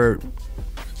your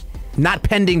not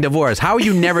pending divorce? How are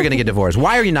you never going to get divorced?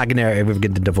 Why are you not going to ever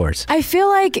get the divorce? I feel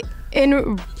like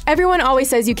everyone always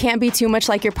says you can't be too much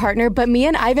like your partner, but me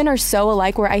and Ivan are so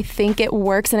alike where I think it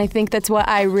works, and I think that's what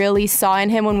I really saw in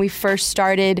him when we first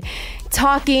started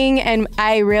talking, and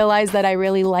I realized that I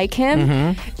really like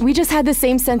him. We just had the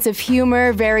same sense of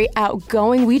humor, very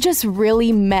outgoing. We just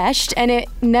really meshed, and it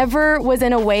never was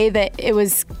in a way that it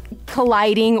was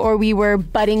colliding or we were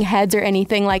butting heads or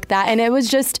anything like that, and it was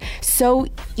just so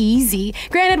easy.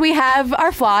 Granted, we have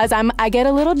our flaws. I get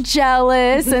a little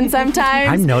jealous, and sometimes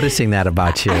I'm noticing that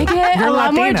about you. I get a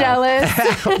lot more jealous.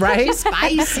 Right?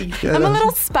 Spicy. I'm a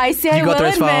little spicy, You I go will through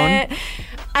his phone? admit.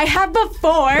 I have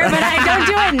before, but I don't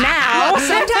do it now.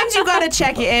 Sometimes you gotta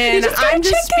check in. I'm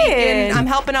just speaking. I'm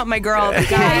helping out my girl.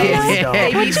 Guys,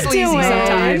 maybe sleazy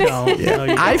sometimes.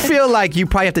 I feel like you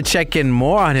probably have to check in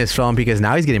more on his phone because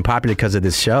now he's getting popular because of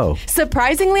this show.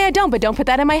 Surprisingly, I don't, but don't put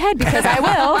that in my head because I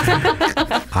will.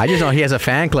 I just know he has a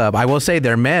fan club. I will say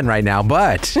they're men right now,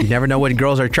 but you never know what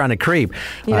girls are trying to creep.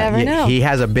 You never know. He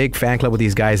has a big fan club with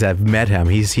these guys that have met him.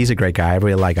 He's a great guy. I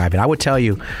really like Ivan. I would tell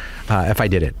you if I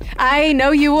did it. I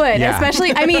know you would, Yeah.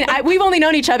 especially, we've only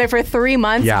known each other for 3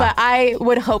 months, Yeah. but I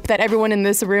would hope that everyone in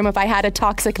this room, if I had a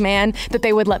toxic man, that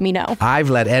they would let me know. I've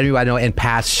let everybody know in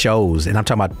past shows, and I'm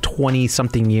talking about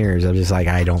 20-something years. I'm just like,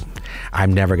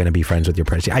 I'm never going to be friends with your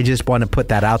person. I just want to put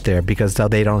that out there because so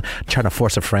they don't try to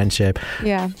force a friendship.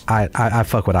 Yeah. I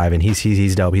fuck with Ivan.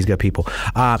 He's dope. He's good people.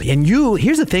 And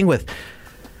here's the thing with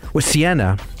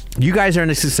Sienna. You guys are in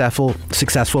a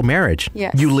successful marriage.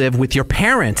 Yes. You live with your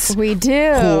parents. We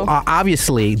do. Who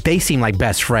obviously, they seem like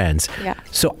best friends. Yeah.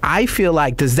 So I feel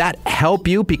like, does that help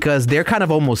you? Because they're kind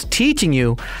of almost teaching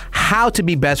you how to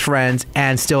be best friends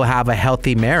and still have a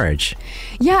healthy marriage.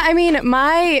 Yeah,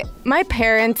 my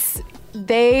parents,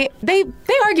 they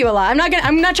argue a lot.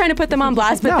 I'm not trying to put them on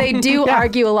blast, but they do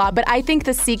argue a lot. But I think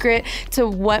the secret to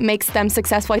what makes them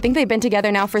successful, I think they've been together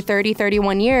now for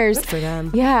 31 years. Good for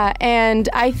them. Yeah, and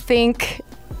I think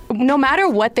no matter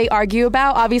what they argue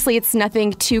about, obviously it's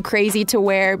nothing too crazy to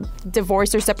where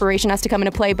divorce or separation has to come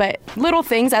into play, but little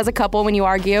things as a couple when you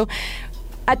argue,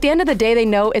 at the end of the day, they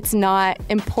know it's not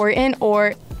important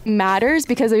or matters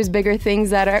because there's bigger things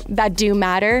that do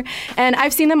matter. And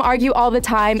I've seen them argue all the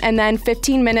time, and then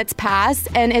 15 minutes pass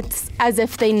and it's as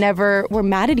if they never were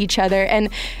mad at each other. And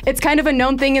it's kind of a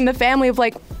known thing in the family of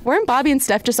like, weren't Bobby and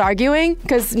Steph just arguing?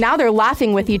 Because now they're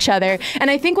laughing with each other. And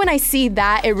I think when I see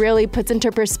that, it really puts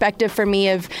into perspective for me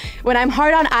of when I'm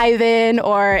hard on Ivan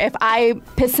or if I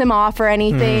piss him off or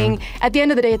anything, at the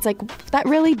end of the day, it's like, that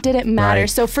really didn't matter. Right.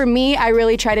 So for me, I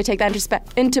really try to take that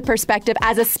into perspective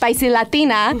as a spicy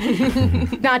Latina,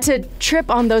 not to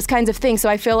trip on those kinds of things. So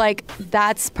I feel like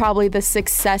that's probably the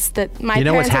success that my You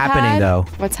know what's parents have happening, had. though?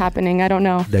 What's happening? I don't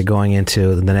know. They're going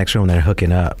into the next room. They're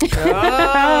hooking up.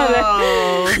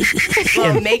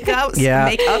 Little makeup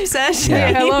session.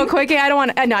 Yeah, a little quickie. I don't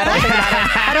want to. No, I don't want to think about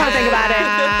it. I don't want to think about it.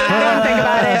 I don't want to think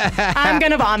about it. I'm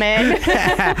gonna vomit.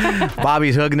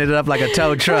 Bobby's hooking it up like a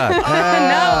tow truck.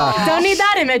 No, don't need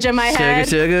that image in my head.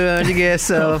 Sugar, don't you get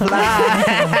so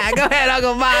fly? Go ahead,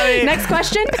 Uncle Bobby. Next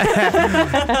question.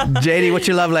 JD, what's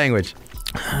your love language?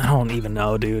 I don't even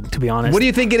know, dude, to be honest. What do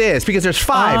you think it is? Because there's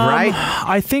 5, right?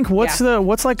 I think what's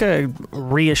like a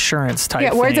reassurance type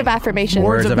Yeah, thing? words of affirmation.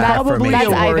 Words of Probably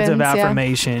affirmation. That's words of Ivan's, yeah.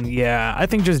 affirmation. Yeah. I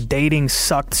think just dating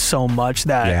sucked so much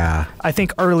that I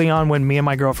think early on when me and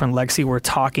my girlfriend Lexi were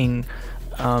talking,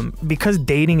 because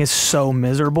dating is so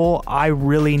miserable, I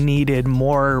really needed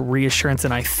more reassurance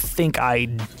than I think I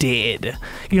did.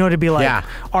 You know, to be like,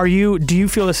 do you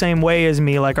feel the same way as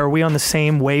me? Like, are we on the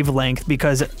same wavelength?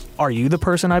 Because are you the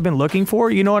person I've been looking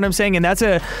for? You know what I'm saying? And that's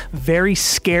a very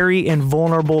scary and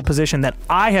vulnerable position that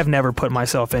I have never put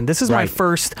myself in. This is my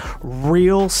first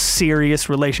real serious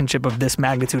relationship of this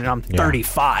magnitude, and I'm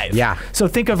 35. Yeah. So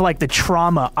think of like the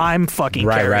trauma I'm fucking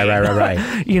carrying.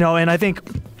 Right. You know, and I think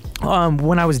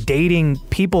when I was dating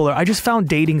people, I just found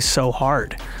dating so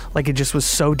hard. Like, it just was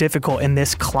so difficult in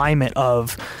this climate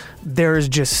of there's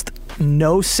just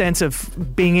no sense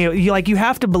of being able, you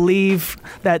have to believe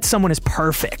that someone is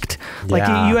perfect.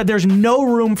 Like there's no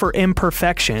room for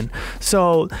imperfection.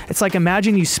 So it's like,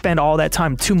 imagine you spend all that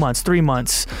time, 2 months, 3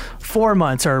 months, 4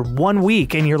 months, or 1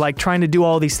 week, and you're like trying to do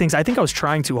all these things. I think I was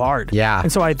trying too hard. Yeah.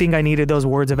 And so I think I needed those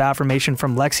words of affirmation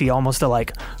from Lexi, almost to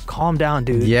like, calm down,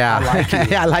 dude. Yeah. I like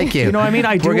you. I like you. You know what I mean?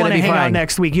 I do We're gonna want to be hang out fine.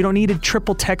 next week. You don't need to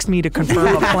triple text me to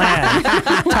confirm a plan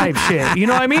type shit. You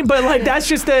know what I mean? But like,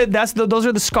 those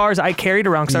are the scars I carried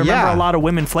around because I remember a lot of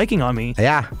women flaking on me.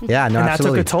 Yeah, no, and that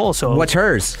absolutely. took a toll. So what's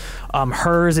hers?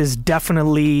 Hers is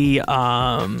definitely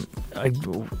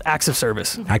acts of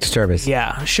service. Acts of service.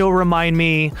 Yeah, she'll remind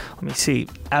me. Let me see.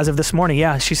 As of this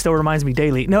morning, she still reminds me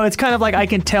daily. No, it's kind of like I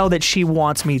can tell that she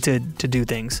wants me to do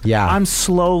things. Yeah, I'm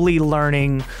slowly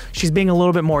learning. She's being a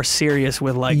little bit more serious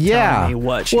with like telling me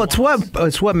what she wants.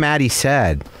 It's what Maddie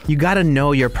said. You got to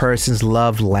know your person's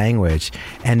love language,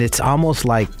 and it's almost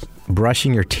like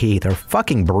brushing your teeth or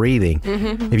fucking breathing.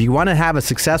 Mm-hmm. If you want to have a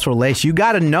successful relationship, you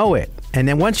got to know it. And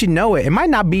then once you know it, it might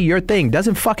not be your thing.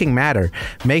 Doesn't fucking matter.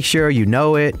 Make sure you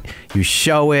know it, you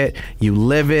show it, you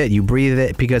live it, you breathe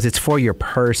it, because it's for your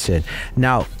person.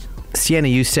 Now, Sienna,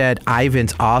 you said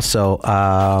Ivan's also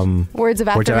words of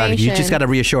affirmation. You just got to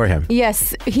reassure him.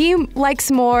 Yes, he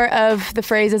likes more of the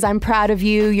phrases, I'm proud of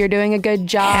you, you're doing a good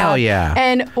job. Hell yeah.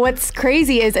 And what's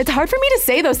crazy is it's hard for me to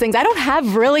say those things. I don't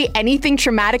have really anything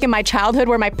traumatic in my childhood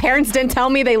where my parents didn't tell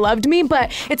me they loved me,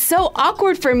 but it's so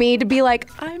awkward for me to be like,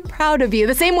 I'm proud of you.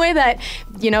 The same way that,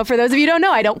 for those of you who don't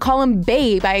know, I don't call him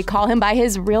babe. I call him by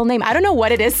his real name. I don't know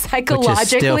what it is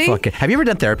psychologically. Have you ever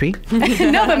done therapy?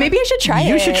 No, but maybe I should try it.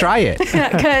 You should try it.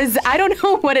 Because I don't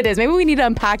know what it is. Maybe we need to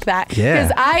unpack that. Yeah.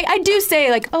 Because I do say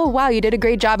like, oh, wow, you did a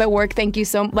great job at work. Thank you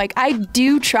so much. Like, I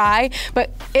do try,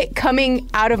 but it coming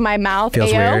out of my mouth,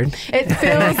 feels weird.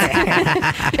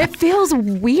 It feels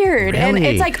weird. Really? And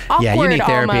it's like awkward. Yeah, you need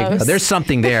therapy. Almost. There's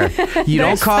something there. You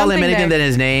don't call him anything than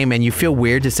his name, and you feel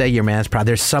weird to say your man's proud.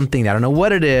 There's something there. I don't know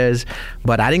what it is,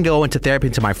 but I didn't go into therapy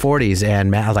until my 40s, and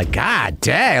man, I was like, God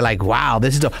dang, like, wow,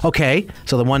 this is okay.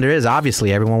 So the wonder is,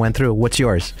 obviously, everyone went through. What's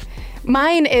yours?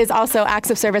 Mine is also acts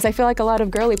of service. I feel like a lot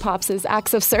of girly pops is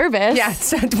acts of service. Yeah,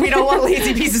 we don't want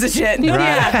lazy pieces of shit. Right.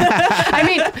 Yeah. I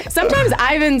mean, sometimes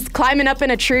Ivan's climbing up in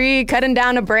a tree, cutting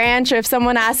down a branch, or if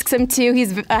someone asks him to,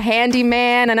 he's a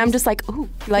handyman, and I'm just like, ooh,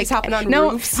 like he's hopping on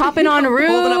roofs. Hopping on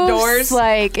roofs, holding up doors.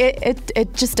 Like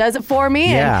it just does it for me.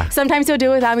 Yeah. And sometimes he'll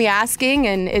do it without me asking,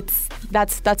 and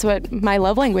that's what my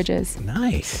love language is.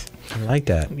 Nice. I like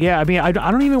that. Yeah, I mean, I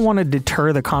don't even want to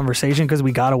deter the conversation because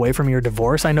we got away from your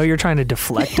divorce. I know you're trying to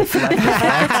deflect. Bring it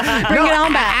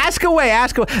on back. Ask away.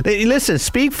 Listen,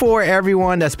 speak for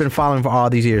everyone that's been following for all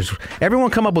these years.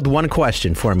 Everyone come up with one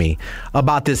question for me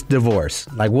about this divorce.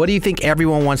 Like, what do you think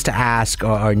everyone wants to ask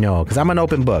or know? Because I'm an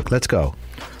open book. Let's go.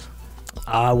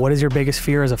 What is your biggest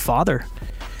fear as a father?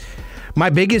 My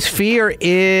biggest fear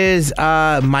is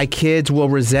my kids will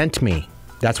resent me.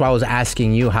 That's why I was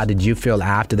asking you, how did you feel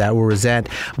after that? Will resent.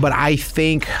 But I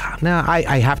think,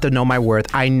 I have to know my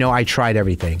worth. I know I tried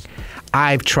everything.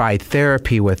 I've tried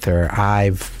therapy with her.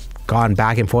 I've gone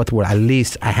back and forth with her at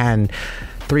least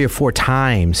 3 or 4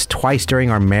 times, twice during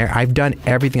our marriage. I've done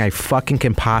everything I fucking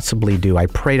can possibly do. I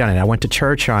prayed on it. I went to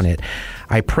church on it.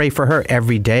 I pray for her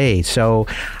every day. So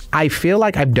I feel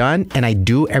like I've done and I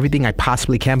do everything I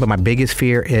possibly can, but my biggest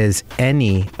fear is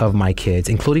any of my kids,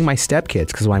 including my stepkids,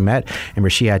 because when I met Amber,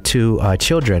 she had 2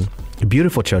 children,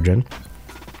 beautiful children.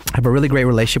 I have a really great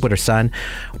relationship with her son.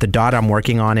 With the daughter, I'm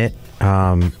working on it.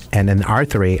 And then our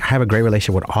 3, I have a great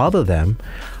relationship with all of them.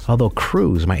 Although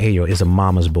Cruz, my 8-year-old, is a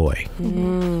mama's boy.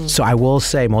 Mm. So I will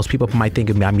say, most people might think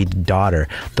of me, I'm the daughter.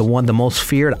 The most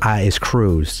feared is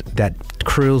Cruz. That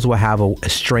Cruz will have a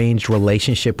estranged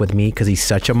relationship with me because he's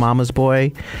such a mama's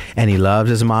boy and he loves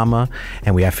his mama.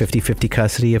 And we have 50-50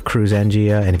 custody of Cruz and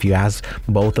Gia. And if you ask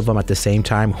both of them at the same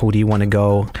time, who do you want to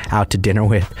go out to dinner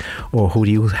with? Or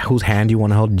whose hand do you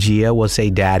want to hold? Gia will say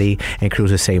daddy and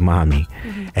Cruz will say mommy.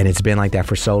 Mm-hmm. And it's been like that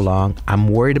for so long. I'm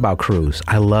worried about Cruz.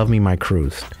 I love me my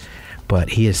Cruz. But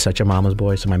he is such a mama's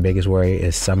boy, so my biggest worry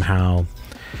is somehow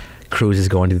Cruz is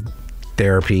going to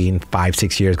therapy in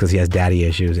 5-6 years because he has daddy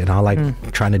issues. And all I'm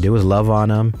trying to do is love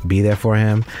on him, be there for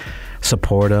him,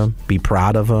 support him, be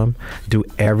proud of him, do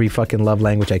every fucking love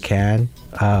language I can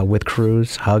with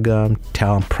Cruz, hug him,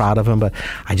 tell him proud of him. But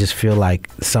I just feel like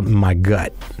something in my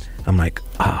gut. I'm like,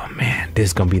 oh man, this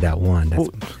is going to be that one.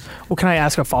 Well, can I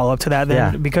ask a follow-up to that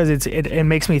then? Yeah. Because it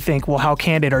makes me think, well, how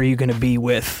candid are you going to be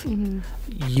with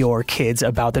your kids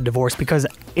about the divorce? Because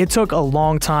it took a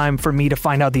long time for me to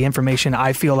find out the information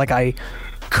I feel like I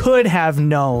could have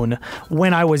known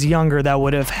when I was younger that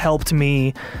would have helped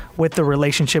me with the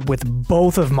relationship with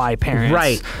both of my parents.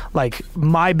 Right. Like,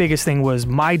 my biggest thing was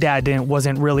my dad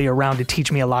wasn't really around to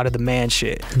teach me a lot of the man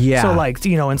shit. Yeah. So, like,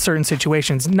 in certain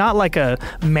situations, not like a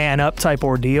man up type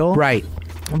ordeal. Right.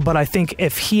 But I think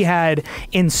if he had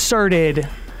inserted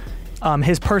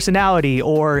his personality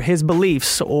or his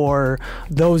beliefs or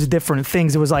those different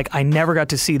things, it was like I never got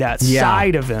to see that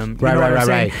side of him. You know what I'm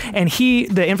saying? And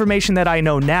the information that I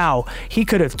know now, he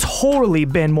could have totally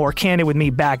been more candid with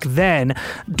me back then.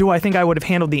 Do I think I would have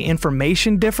handled the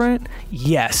information different?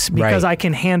 Yes, because I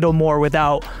can handle more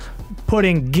without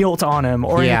putting guilt on him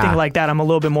or anything like that. I'm a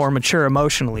little bit more mature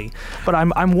emotionally. But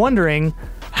I'm wondering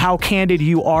how candid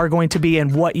you are going to be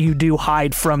and what you do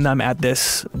hide from them at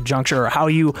this juncture, or how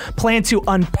you plan to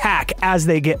unpack as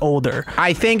they get older.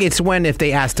 I think it's if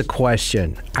they ask the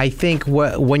question. I think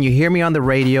when you hear me on the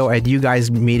radio and you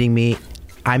guys meeting me,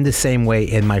 I'm the same way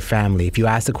in my family. If you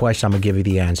ask the question, I'm going to give you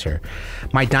the answer.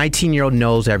 My 19-year-old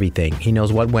knows everything. He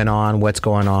knows what went on, what's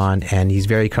going on, and he's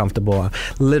very comfortable.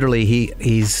 Literally, he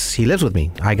lives with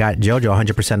me. I got JoJo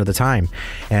 100% of the time.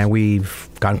 And we've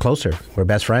gotten closer. We're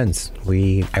best friends.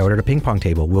 I ordered a ping pong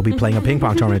table. We'll be playing a ping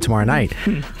pong tournament tomorrow night.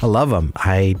 I love him.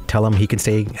 I tell him he can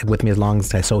stay with me as long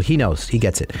as so he knows. He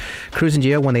gets it. Cruz and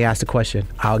Gia, when they ask the question,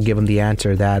 I'll give them the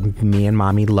answer that me and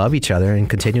Mommy love each other and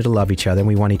continue to love each other, and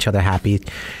we want each other happy.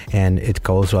 And it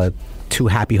goes, 2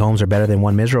 happy homes are better than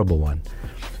 1 miserable one.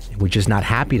 We're just not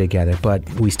happy together, but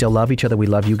we still love each other. We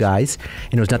love you guys,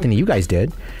 and it was nothing that you guys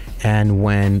did. And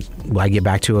when I get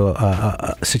back to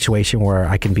a situation where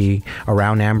I can be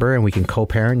around Amber and we can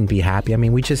co-parent and be happy. I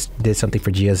mean, we just did something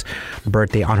for Gia's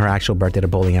birthday, on her actual birthday, at a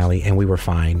bowling alley, and we were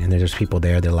fine. And there's people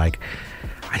there, they're like,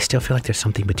 I still feel like there's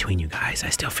something between you guys. I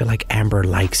still feel like Amber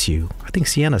likes you. I think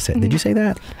Sienna said, did you say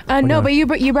that? No, but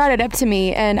you brought it up to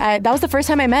me, and that was the first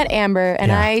time I met Amber,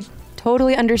 and I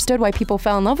totally understood why people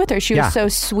fell in love with her. She was so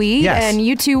sweet, and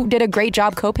you two did a great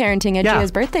job co-parenting at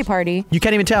Gia's birthday party. You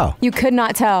can't even tell. You could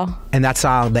not tell. And that's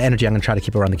the energy I'm going to try to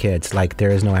keep around the kids. Like,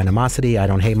 there is no animosity. I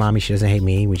don't hate Mommy. She doesn't hate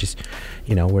me. We just,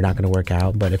 we're not going to work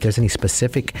out. But if there's any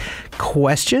specific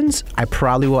questions, I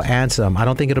probably will answer them. I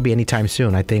don't think it'll be anytime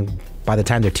soon. I think by the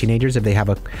time they're teenagers, if they have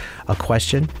a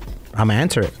question, I'm going to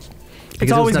answer it.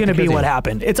 It's always going to be what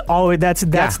happened. It's always that's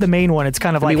the main one. It's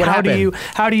kind of like how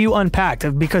do you unpack?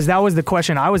 Because that was the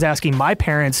question I was asking my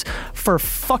parents for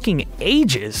fucking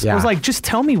ages. It was like, just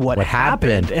tell me what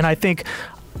happened. And I think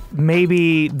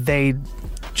maybe the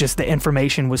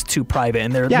information was too private,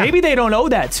 and maybe they don't owe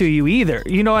that to you either.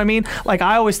 You know what I mean? Like,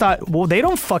 I always thought, well, they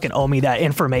don't fucking owe me that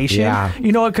information. Yeah.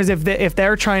 Because if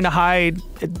they're trying to hide.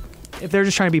 If they're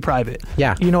just trying to be private.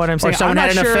 Yeah. You know what I'm saying? Or someone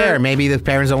had an affair. Maybe the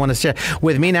parents don't want to share.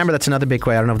 With me and Amber, that's another big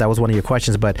question. I don't know if that was one of your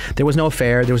questions, but there was no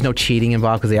affair. There was no cheating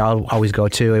involved, because they always go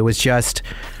to. It was just,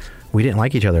 we didn't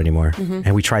like each other anymore. Mm-hmm.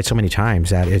 And we tried so many times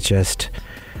that it's just,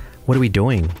 what are we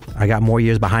doing? I got more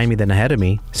years behind me than ahead of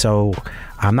me. So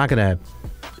I'm not going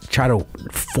to try to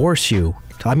force you.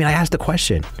 I asked the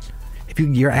question. If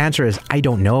your answer is, I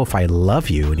don't know if I love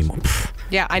you anymore.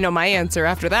 Yeah, I know my answer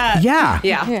after that. Yeah.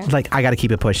 Like, I got to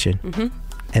keep it pushing. Mm-hmm.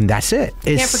 And that's it.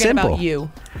 It's Can't forget simple. about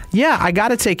you. Yeah, I got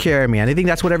to take care of me. And I think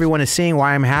that's what everyone is seeing,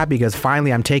 why I'm happy, because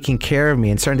finally I'm taking care of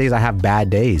me. And certain days I have bad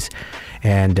days.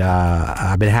 And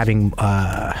I've been having...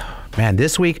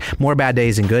 this week, more bad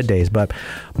days than good days. But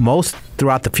most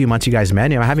throughout the few months you guys met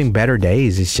me, I'm having better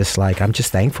days. It's just like, I'm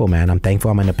just thankful, man. I'm thankful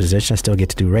I'm in a position. I still get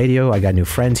to do radio. I got new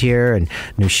friends here and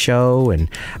new show and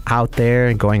out there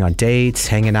and going on dates,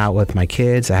 hanging out with my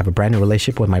kids. I have a brand new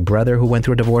relationship with my brother who went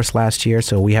through a divorce last year.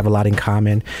 So we have a lot in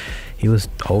common. He was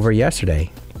over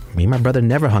yesterday. Me and my brother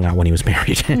never hung out when he was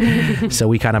married. So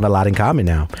we kind of have a lot in common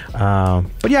now.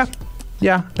 But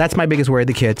yeah, that's my biggest worry,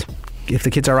 the kids. If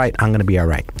the kids are right, I'm going to be all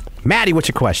right. Maddie, what's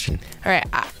your question? All right.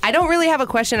 I don't really have a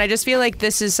question. I just feel like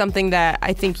this is something that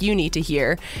I think you need to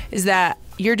hear, is that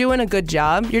you're doing a good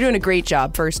job. You're doing a great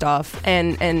job, first off.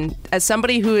 And as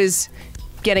somebody who is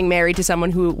getting married to someone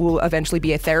who will eventually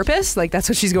be a therapist, like that's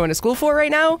what she's going to school for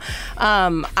right now,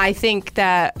 I think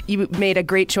that you made a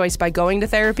great choice by going to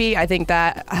therapy. I think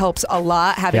that helps a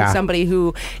lot, having somebody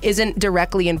who isn't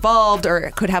directly involved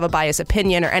or could have a biased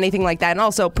opinion or anything like that, and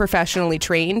also professionally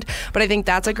trained. But I think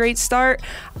that's a great start.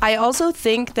 I also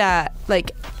think that,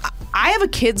 like, I have a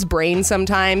kid's brain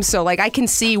sometimes, so like I can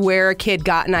see where a kid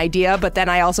got an idea, but then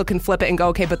I also can flip it and go,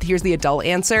 okay, but here's the adult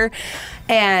answer.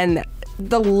 And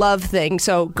the love thing.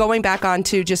 So going back on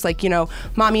to just like,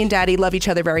 mommy and daddy love each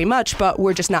other very much, but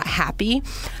we're just not happy.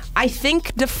 I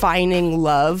think defining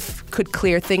love could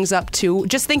clear things up too.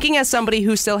 Just thinking as somebody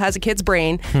who still has a kid's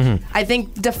brain, I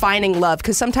think defining love,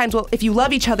 because sometimes, well, if you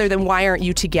love each other, then why aren't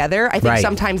you together? I think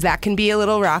sometimes that can be a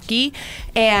little rocky.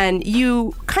 And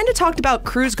you kind of talked about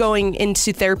Cruz going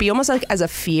into therapy almost like as a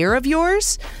fear of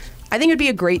yours. I think it would be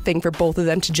a great thing for both of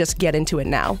them to just get into it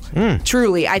now.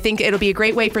 Truly. I think it'll be a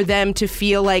great way for them to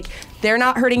feel like they're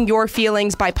not hurting your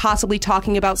feelings by possibly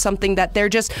talking about something that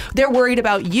they're worried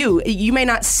about you. You may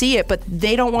not see it, but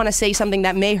they don't want to say something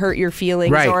that may hurt your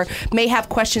feelings or may have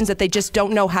questions that they just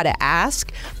don't know how to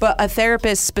ask. But a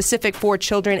therapist specific for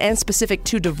children and specific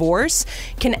to divorce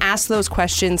can ask those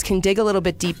questions, can dig a little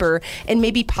bit deeper, and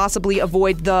maybe possibly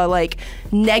avoid the like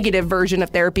negative version of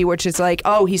therapy, which is like,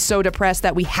 oh, he's so depressed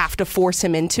that we have to force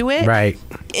him into it. Right.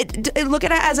 Look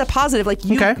at it as a positive. Like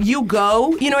you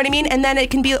go, you know what I mean? And then it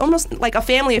can be almost like a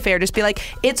family affair. Just be like,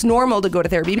 it's normal to go to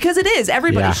therapy, because it is.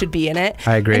 Everybody should be in it.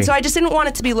 I agree. And so I just didn't want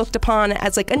it to be looked upon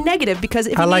as like a negative, because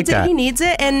if he needs it, he needs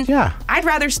it. And I'd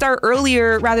rather start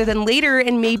earlier rather than later,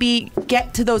 and maybe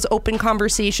get to those open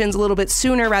conversations a little bit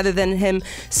sooner rather than him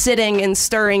sitting and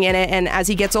stirring in it. And as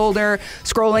he gets older,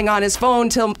 scrolling on his phone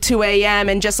till 2 a.m.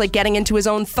 and just like getting into his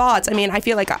own thoughts. I mean, I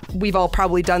feel like we've all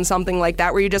probably done something like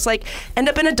that, where you just like end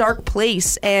up in a dark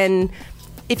place. And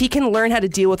if he can learn how to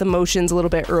deal with emotions a little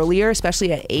bit earlier,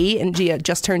 especially at 8 and Gia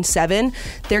just turned 7,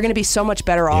 they're going to be so much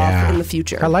better off in the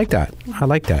future. I like that.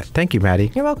 Thank you,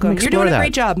 Maddie. You're welcome. You're doing a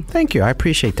great job. Thank you. I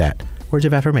appreciate that. Words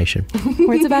of affirmation.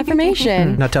 Words of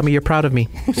affirmation. Now tell me you're proud of me,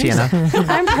 Sienna.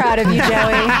 I'm proud of you,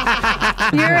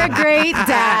 Joey. You're a great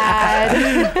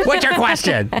dad. What's your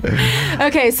question?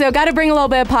 Okay, so got to bring a little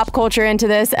bit of pop culture into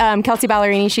this. Kelsey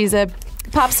Ballerini, she's a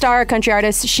pop star, country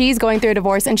artist. She's going through a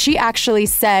divorce, and she actually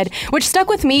said, which stuck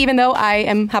with me even though I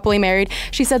am happily married,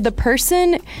 she said the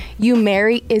person you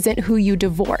marry isn't who you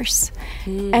divorce.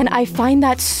 And I find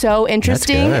that so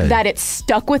interesting that it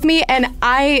stuck with me, and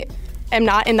I am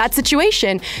not in that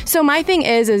situation. So my thing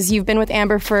is you've been with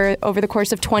Amber for over the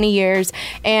course of 20 years,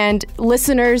 and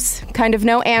listeners kind of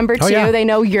know Amber too. Yeah. They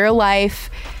know your life.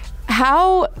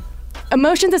 How,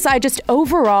 emotions aside, just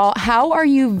overall, how are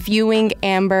you viewing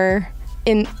Amber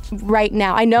in right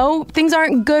now? I know things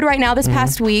aren't good right now this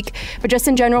past week, but just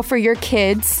in general for your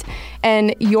kids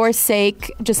and your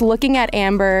sake, just looking at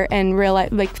Amber and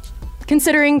realize, like,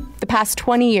 considering the past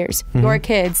 20 years, your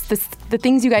kids, the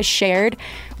things you guys shared,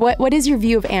 what is your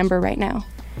view of Amber right now?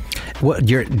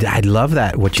 I love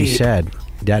that, what you said.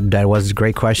 That was a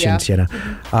great question, Sienna.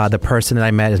 The person that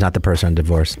I met is not the person I'm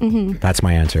divorced. That's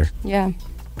my answer. Yeah.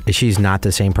 She's not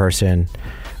the same person.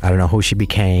 I don't know who she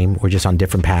became. We're just on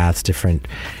different paths, different.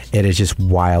 It is just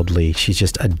wildly. She's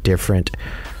just a different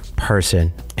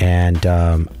person. And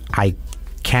I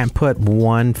can't put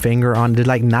one finger on it.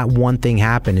 Like, not one thing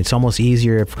happened. It's almost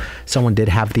easier if someone did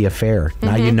have the affair.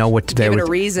 Now you know what to do. Give it a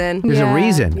reason. There's a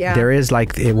reason. Yeah. There is,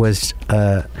 like, it was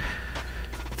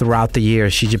throughout the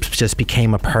years, she just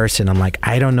became a person. I'm like,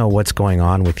 I don't know what's going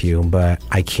on with you, but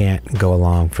I can't go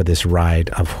along for this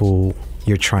ride of who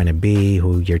you're trying to be,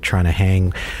 who you're trying to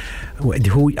hang,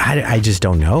 I just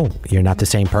don't know. You're not the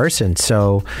same person.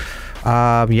 So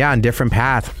on different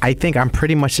paths. I think I'm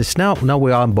pretty much just no,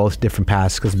 we're all on both different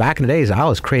paths, because back in the days I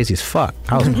was crazy as fuck.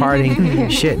 I was partying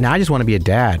shit. Now I just want to be a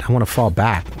dad. I want to fall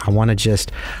back. I want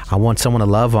someone to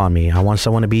love on me. I want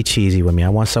someone to be cheesy with me. I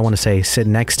want someone to say, sit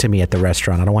next to me at the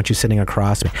restaurant. I don't want you sitting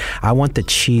across me. I want the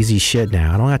cheesy shit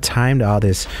now. I don't have time to all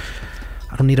this.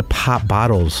 I don't need to pop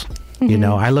bottles. You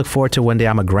know, I look forward to one day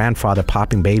I'm a grandfather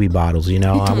popping baby bottles. You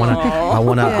know, I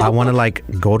want to like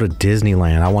go to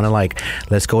Disneyland. I want to like,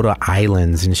 let's go to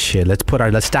islands and shit. Let's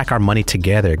stack our money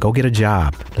together. Go get a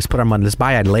job. Let's put our money. Let's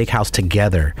buy a lake house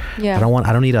together. Yeah. I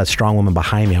don't need a strong woman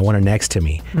behind me. I want her next to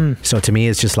me. So to me,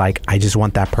 it's just like, I just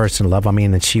want that person to love on me.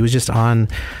 And then she was just on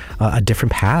a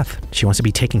different path. She wants to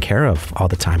be taken care of all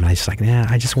the time. And I just like,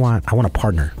 I want a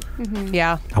partner.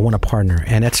 Yeah. I want a partner.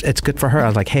 And it's good for her. I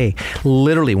was like, hey,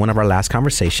 literally one of our last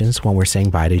conversations when we're saying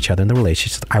bye to each other in the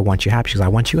relationship, I want you happy. She goes, I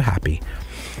want you happy.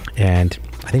 And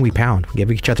I think we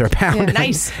give each other a pound. Yeah,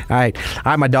 nice. All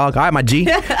right, my dog. All right, my G.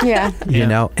 Yeah. You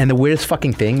know, and the weirdest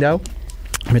fucking thing though,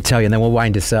 I'm going to tell you, and then we'll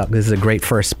wind this up. This is a great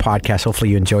first podcast.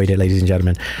 Hopefully you enjoyed it, ladies and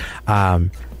gentlemen.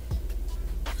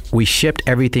 We shipped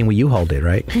everything when you hold it,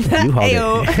 right? You hold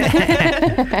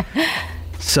it.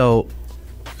 So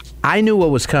I knew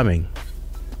what was coming.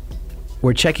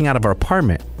 We're checking out of our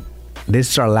apartment. This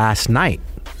is our last night.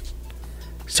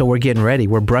 So we're getting ready.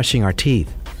 We're brushing our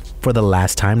teeth for the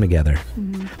last time together.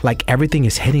 Like, everything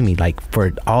is hitting me, like,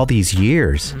 for all these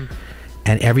years.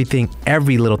 And everything,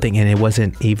 every little thing, and it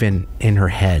wasn't even in her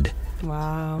head.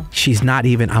 Wow. She's not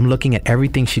even, I'm looking at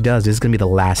everything she does. This is going to be the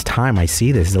last time I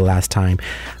see this. This is the last time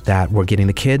that we're getting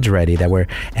the kids ready,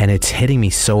 and it's hitting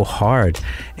me so hard.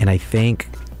 And I think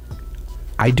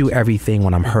I do everything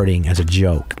when I'm hurting as a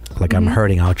joke. Like, I'm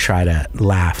hurting, I'll try to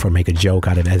laugh or make a joke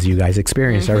out of it, as you guys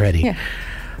experienced already. Yeah.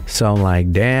 So I'm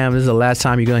like, damn, this is the last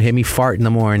time you're going to hear me fart in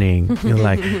the morning. You're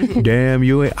like, damn,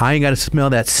 I ain't got to smell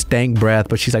that stank breath.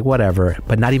 But she's like, whatever.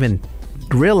 But not even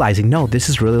realizing, no, this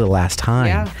is really the last time.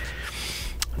 Yeah.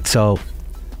 So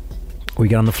we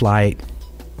get on the flight.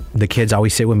 The kids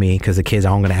always sit with me because the kids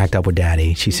aren't going to act up with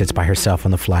daddy. She sits by herself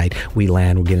on the flight. We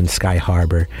land, we get in Sky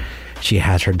Harbor. She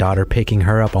has her daughter picking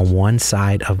her up on one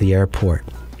side of the airport,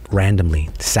 randomly,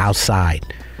 south side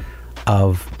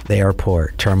of the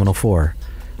airport, Terminal 4.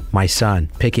 My son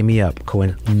picking me up,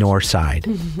 going north side.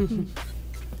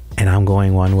 And I'm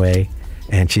going one way,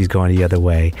 and she's going the other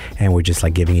way. And we're just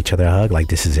like giving each other a hug, like,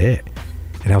 this is it.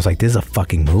 And I was like, this is a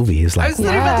fucking movie. It's like, I was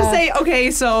literally about to say, okay,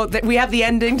 so we have the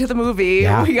ending to the movie.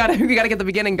 Yeah. We gotta get the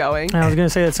beginning going. I was gonna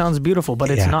say that sounds beautiful,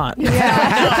 but it's not.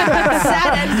 Yeah.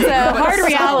 Sad ending. It's a hard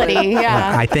reality.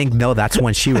 Yeah. I think, no, that's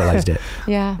when she realized it.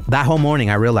 Yeah. That whole morning,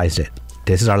 I realized it.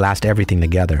 This is our last everything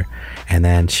together. And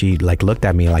then she like looked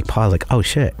at me, like paused, like, oh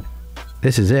shit,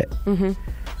 this is it. And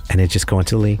it's just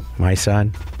coincidentally, my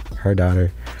son, her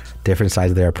daughter, different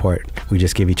sides of the airport. We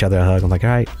just give each other a hug. I'm like, all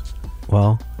right,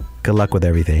 well, good luck with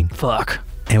everything. Fuck.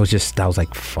 And it was just, I was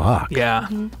like, fuck. Yeah.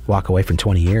 Walk away from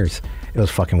 20 years. It was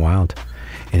fucking wild.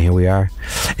 And here we are.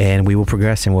 And we will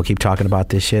progress, and we'll keep talking about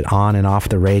this shit on and off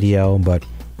the radio. But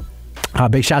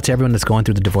big shout out to everyone that's going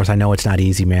through the divorce. I know it's not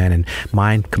easy, man. And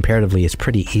mine, comparatively, is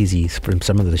pretty easy from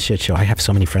some of the shit show. I have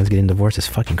so many friends getting divorced. It's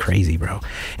fucking crazy, bro.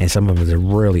 And some of them are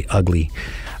really ugly.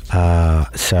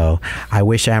 So I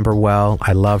wish Amber well.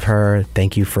 I love her.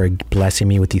 Thank you for blessing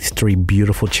me with these 3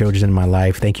 beautiful children in my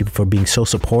life. Thank you for being so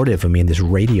supportive of me in this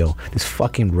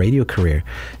fucking radio career.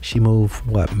 She moved,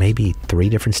 maybe 3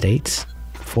 different states?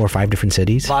 4 or 5 different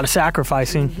cities. A lot of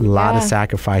sacrificing. A lot of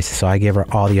sacrifices. So I give her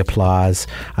all the applause.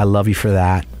 I love you for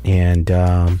that. And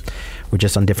we're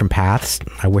just on different paths.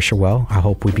 I wish her well. I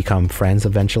hope we become friends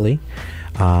eventually.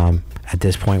 At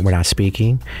this point, we're not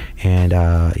speaking. And,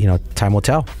 time will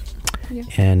tell. Yeah.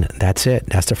 And that's it.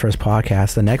 That's the first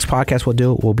podcast. The next podcast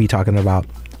we'll be talking about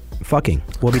fucking.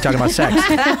 We'll be talking about sex.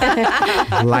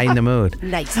 Lighten the mood.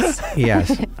 Nice.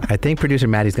 Yes. I think producer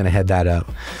Maddie's going to head that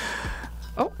up.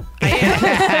 Oh.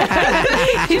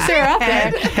 You sure are up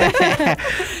there.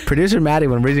 Producer Maddie,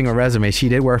 when reading her resume, she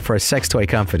did work for a sex toy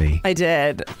company. I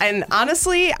did. And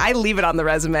honestly, I leave it on the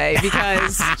resume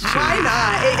because why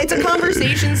not? It's a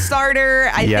conversation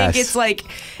starter. I think it's like,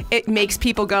 it makes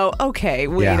people go, okay,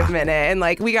 wait a minute. And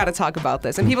like, we got to talk about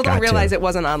this. And people don't realize it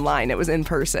wasn't online. It was in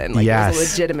person. Like, it was a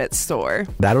legitimate store.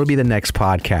 That'll be the next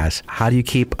podcast. How do you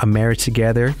keep a marriage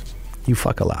together? You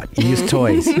fuck a lot. You use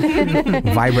toys.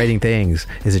 Vibrating things.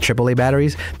 Is it AAA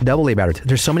batteries? AA batteries.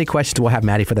 There's so many questions. We'll have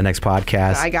Maddie for the next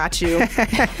podcast. I got you.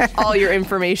 All your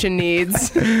information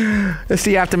needs. It's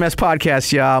the After Mess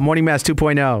Podcast, y'all. Morning Mess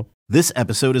 2.0. This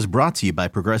episode is brought to you by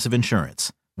Progressive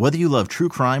Insurance. Whether you love true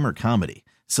crime or comedy,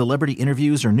 celebrity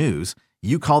interviews or news,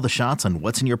 you call the shots on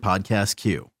what's in your podcast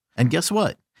queue. And guess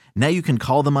what? Now you can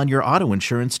call them on your auto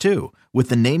insurance too with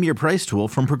the Name Your Price tool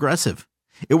from Progressive.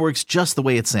 It works just the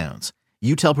way it sounds.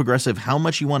 You tell Progressive how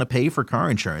much you want to pay for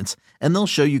car insurance, and they'll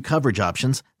show you coverage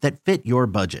options that fit your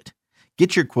budget.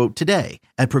 Get your quote today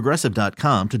at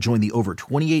Progressive.com to join the over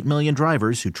 28 million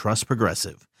drivers who trust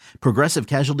Progressive. Progressive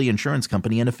Casualty Insurance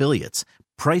Company and Affiliates.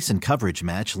 Price and coverage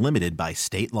match limited by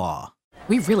state law.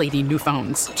 We really need new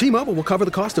phones. T-Mobile will cover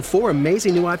the cost of 4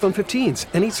 amazing new iPhone 15s,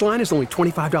 and each line is only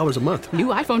 $25 a month. New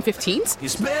iPhone 15s?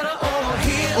 It's better over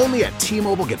here. Only at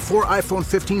T-Mobile, get 4 iPhone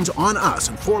 15s on us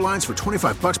and 4 lines for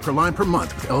 $25 per line per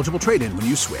month with eligible trade-in when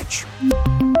you switch.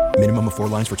 Minimum of 4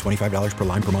 lines for $25 per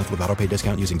line per month with auto pay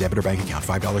discount using debit or bank account.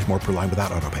 $5 more per line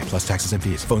without auto pay, plus taxes and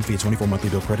fees. Phone fee at 24 monthly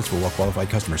bill credits for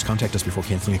well-qualified customers. Contact us before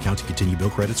canceling account to continue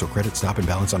bill credits or credit stop and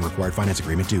balance on required finance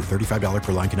agreement due. $35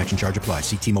 per line connection charge applies.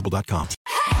 See T-Mobile.com.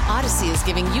 Odyssey is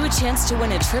giving you a chance to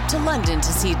win a trip to London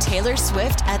to see Taylor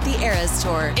Swift at the Eras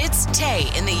Tour. It's Tay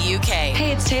in the UK.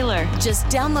 Hey, it's Taylor. Just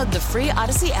download the free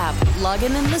Odyssey app, log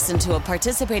in and listen to a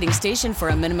participating station for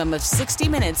a minimum of 60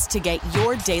 minutes to get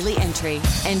your daily entry.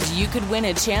 And you could win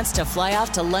a chance to fly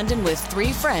off to London with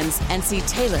 3 friends and see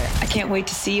Taylor. I can't wait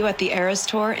to see you at the Eras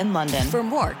Tour in London. For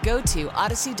more, go to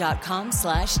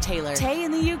odyssey.com/Taylor. Tay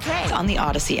in the UK. On the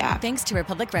Odyssey app. Thanks to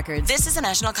Republic Records. This is a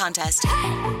national contest.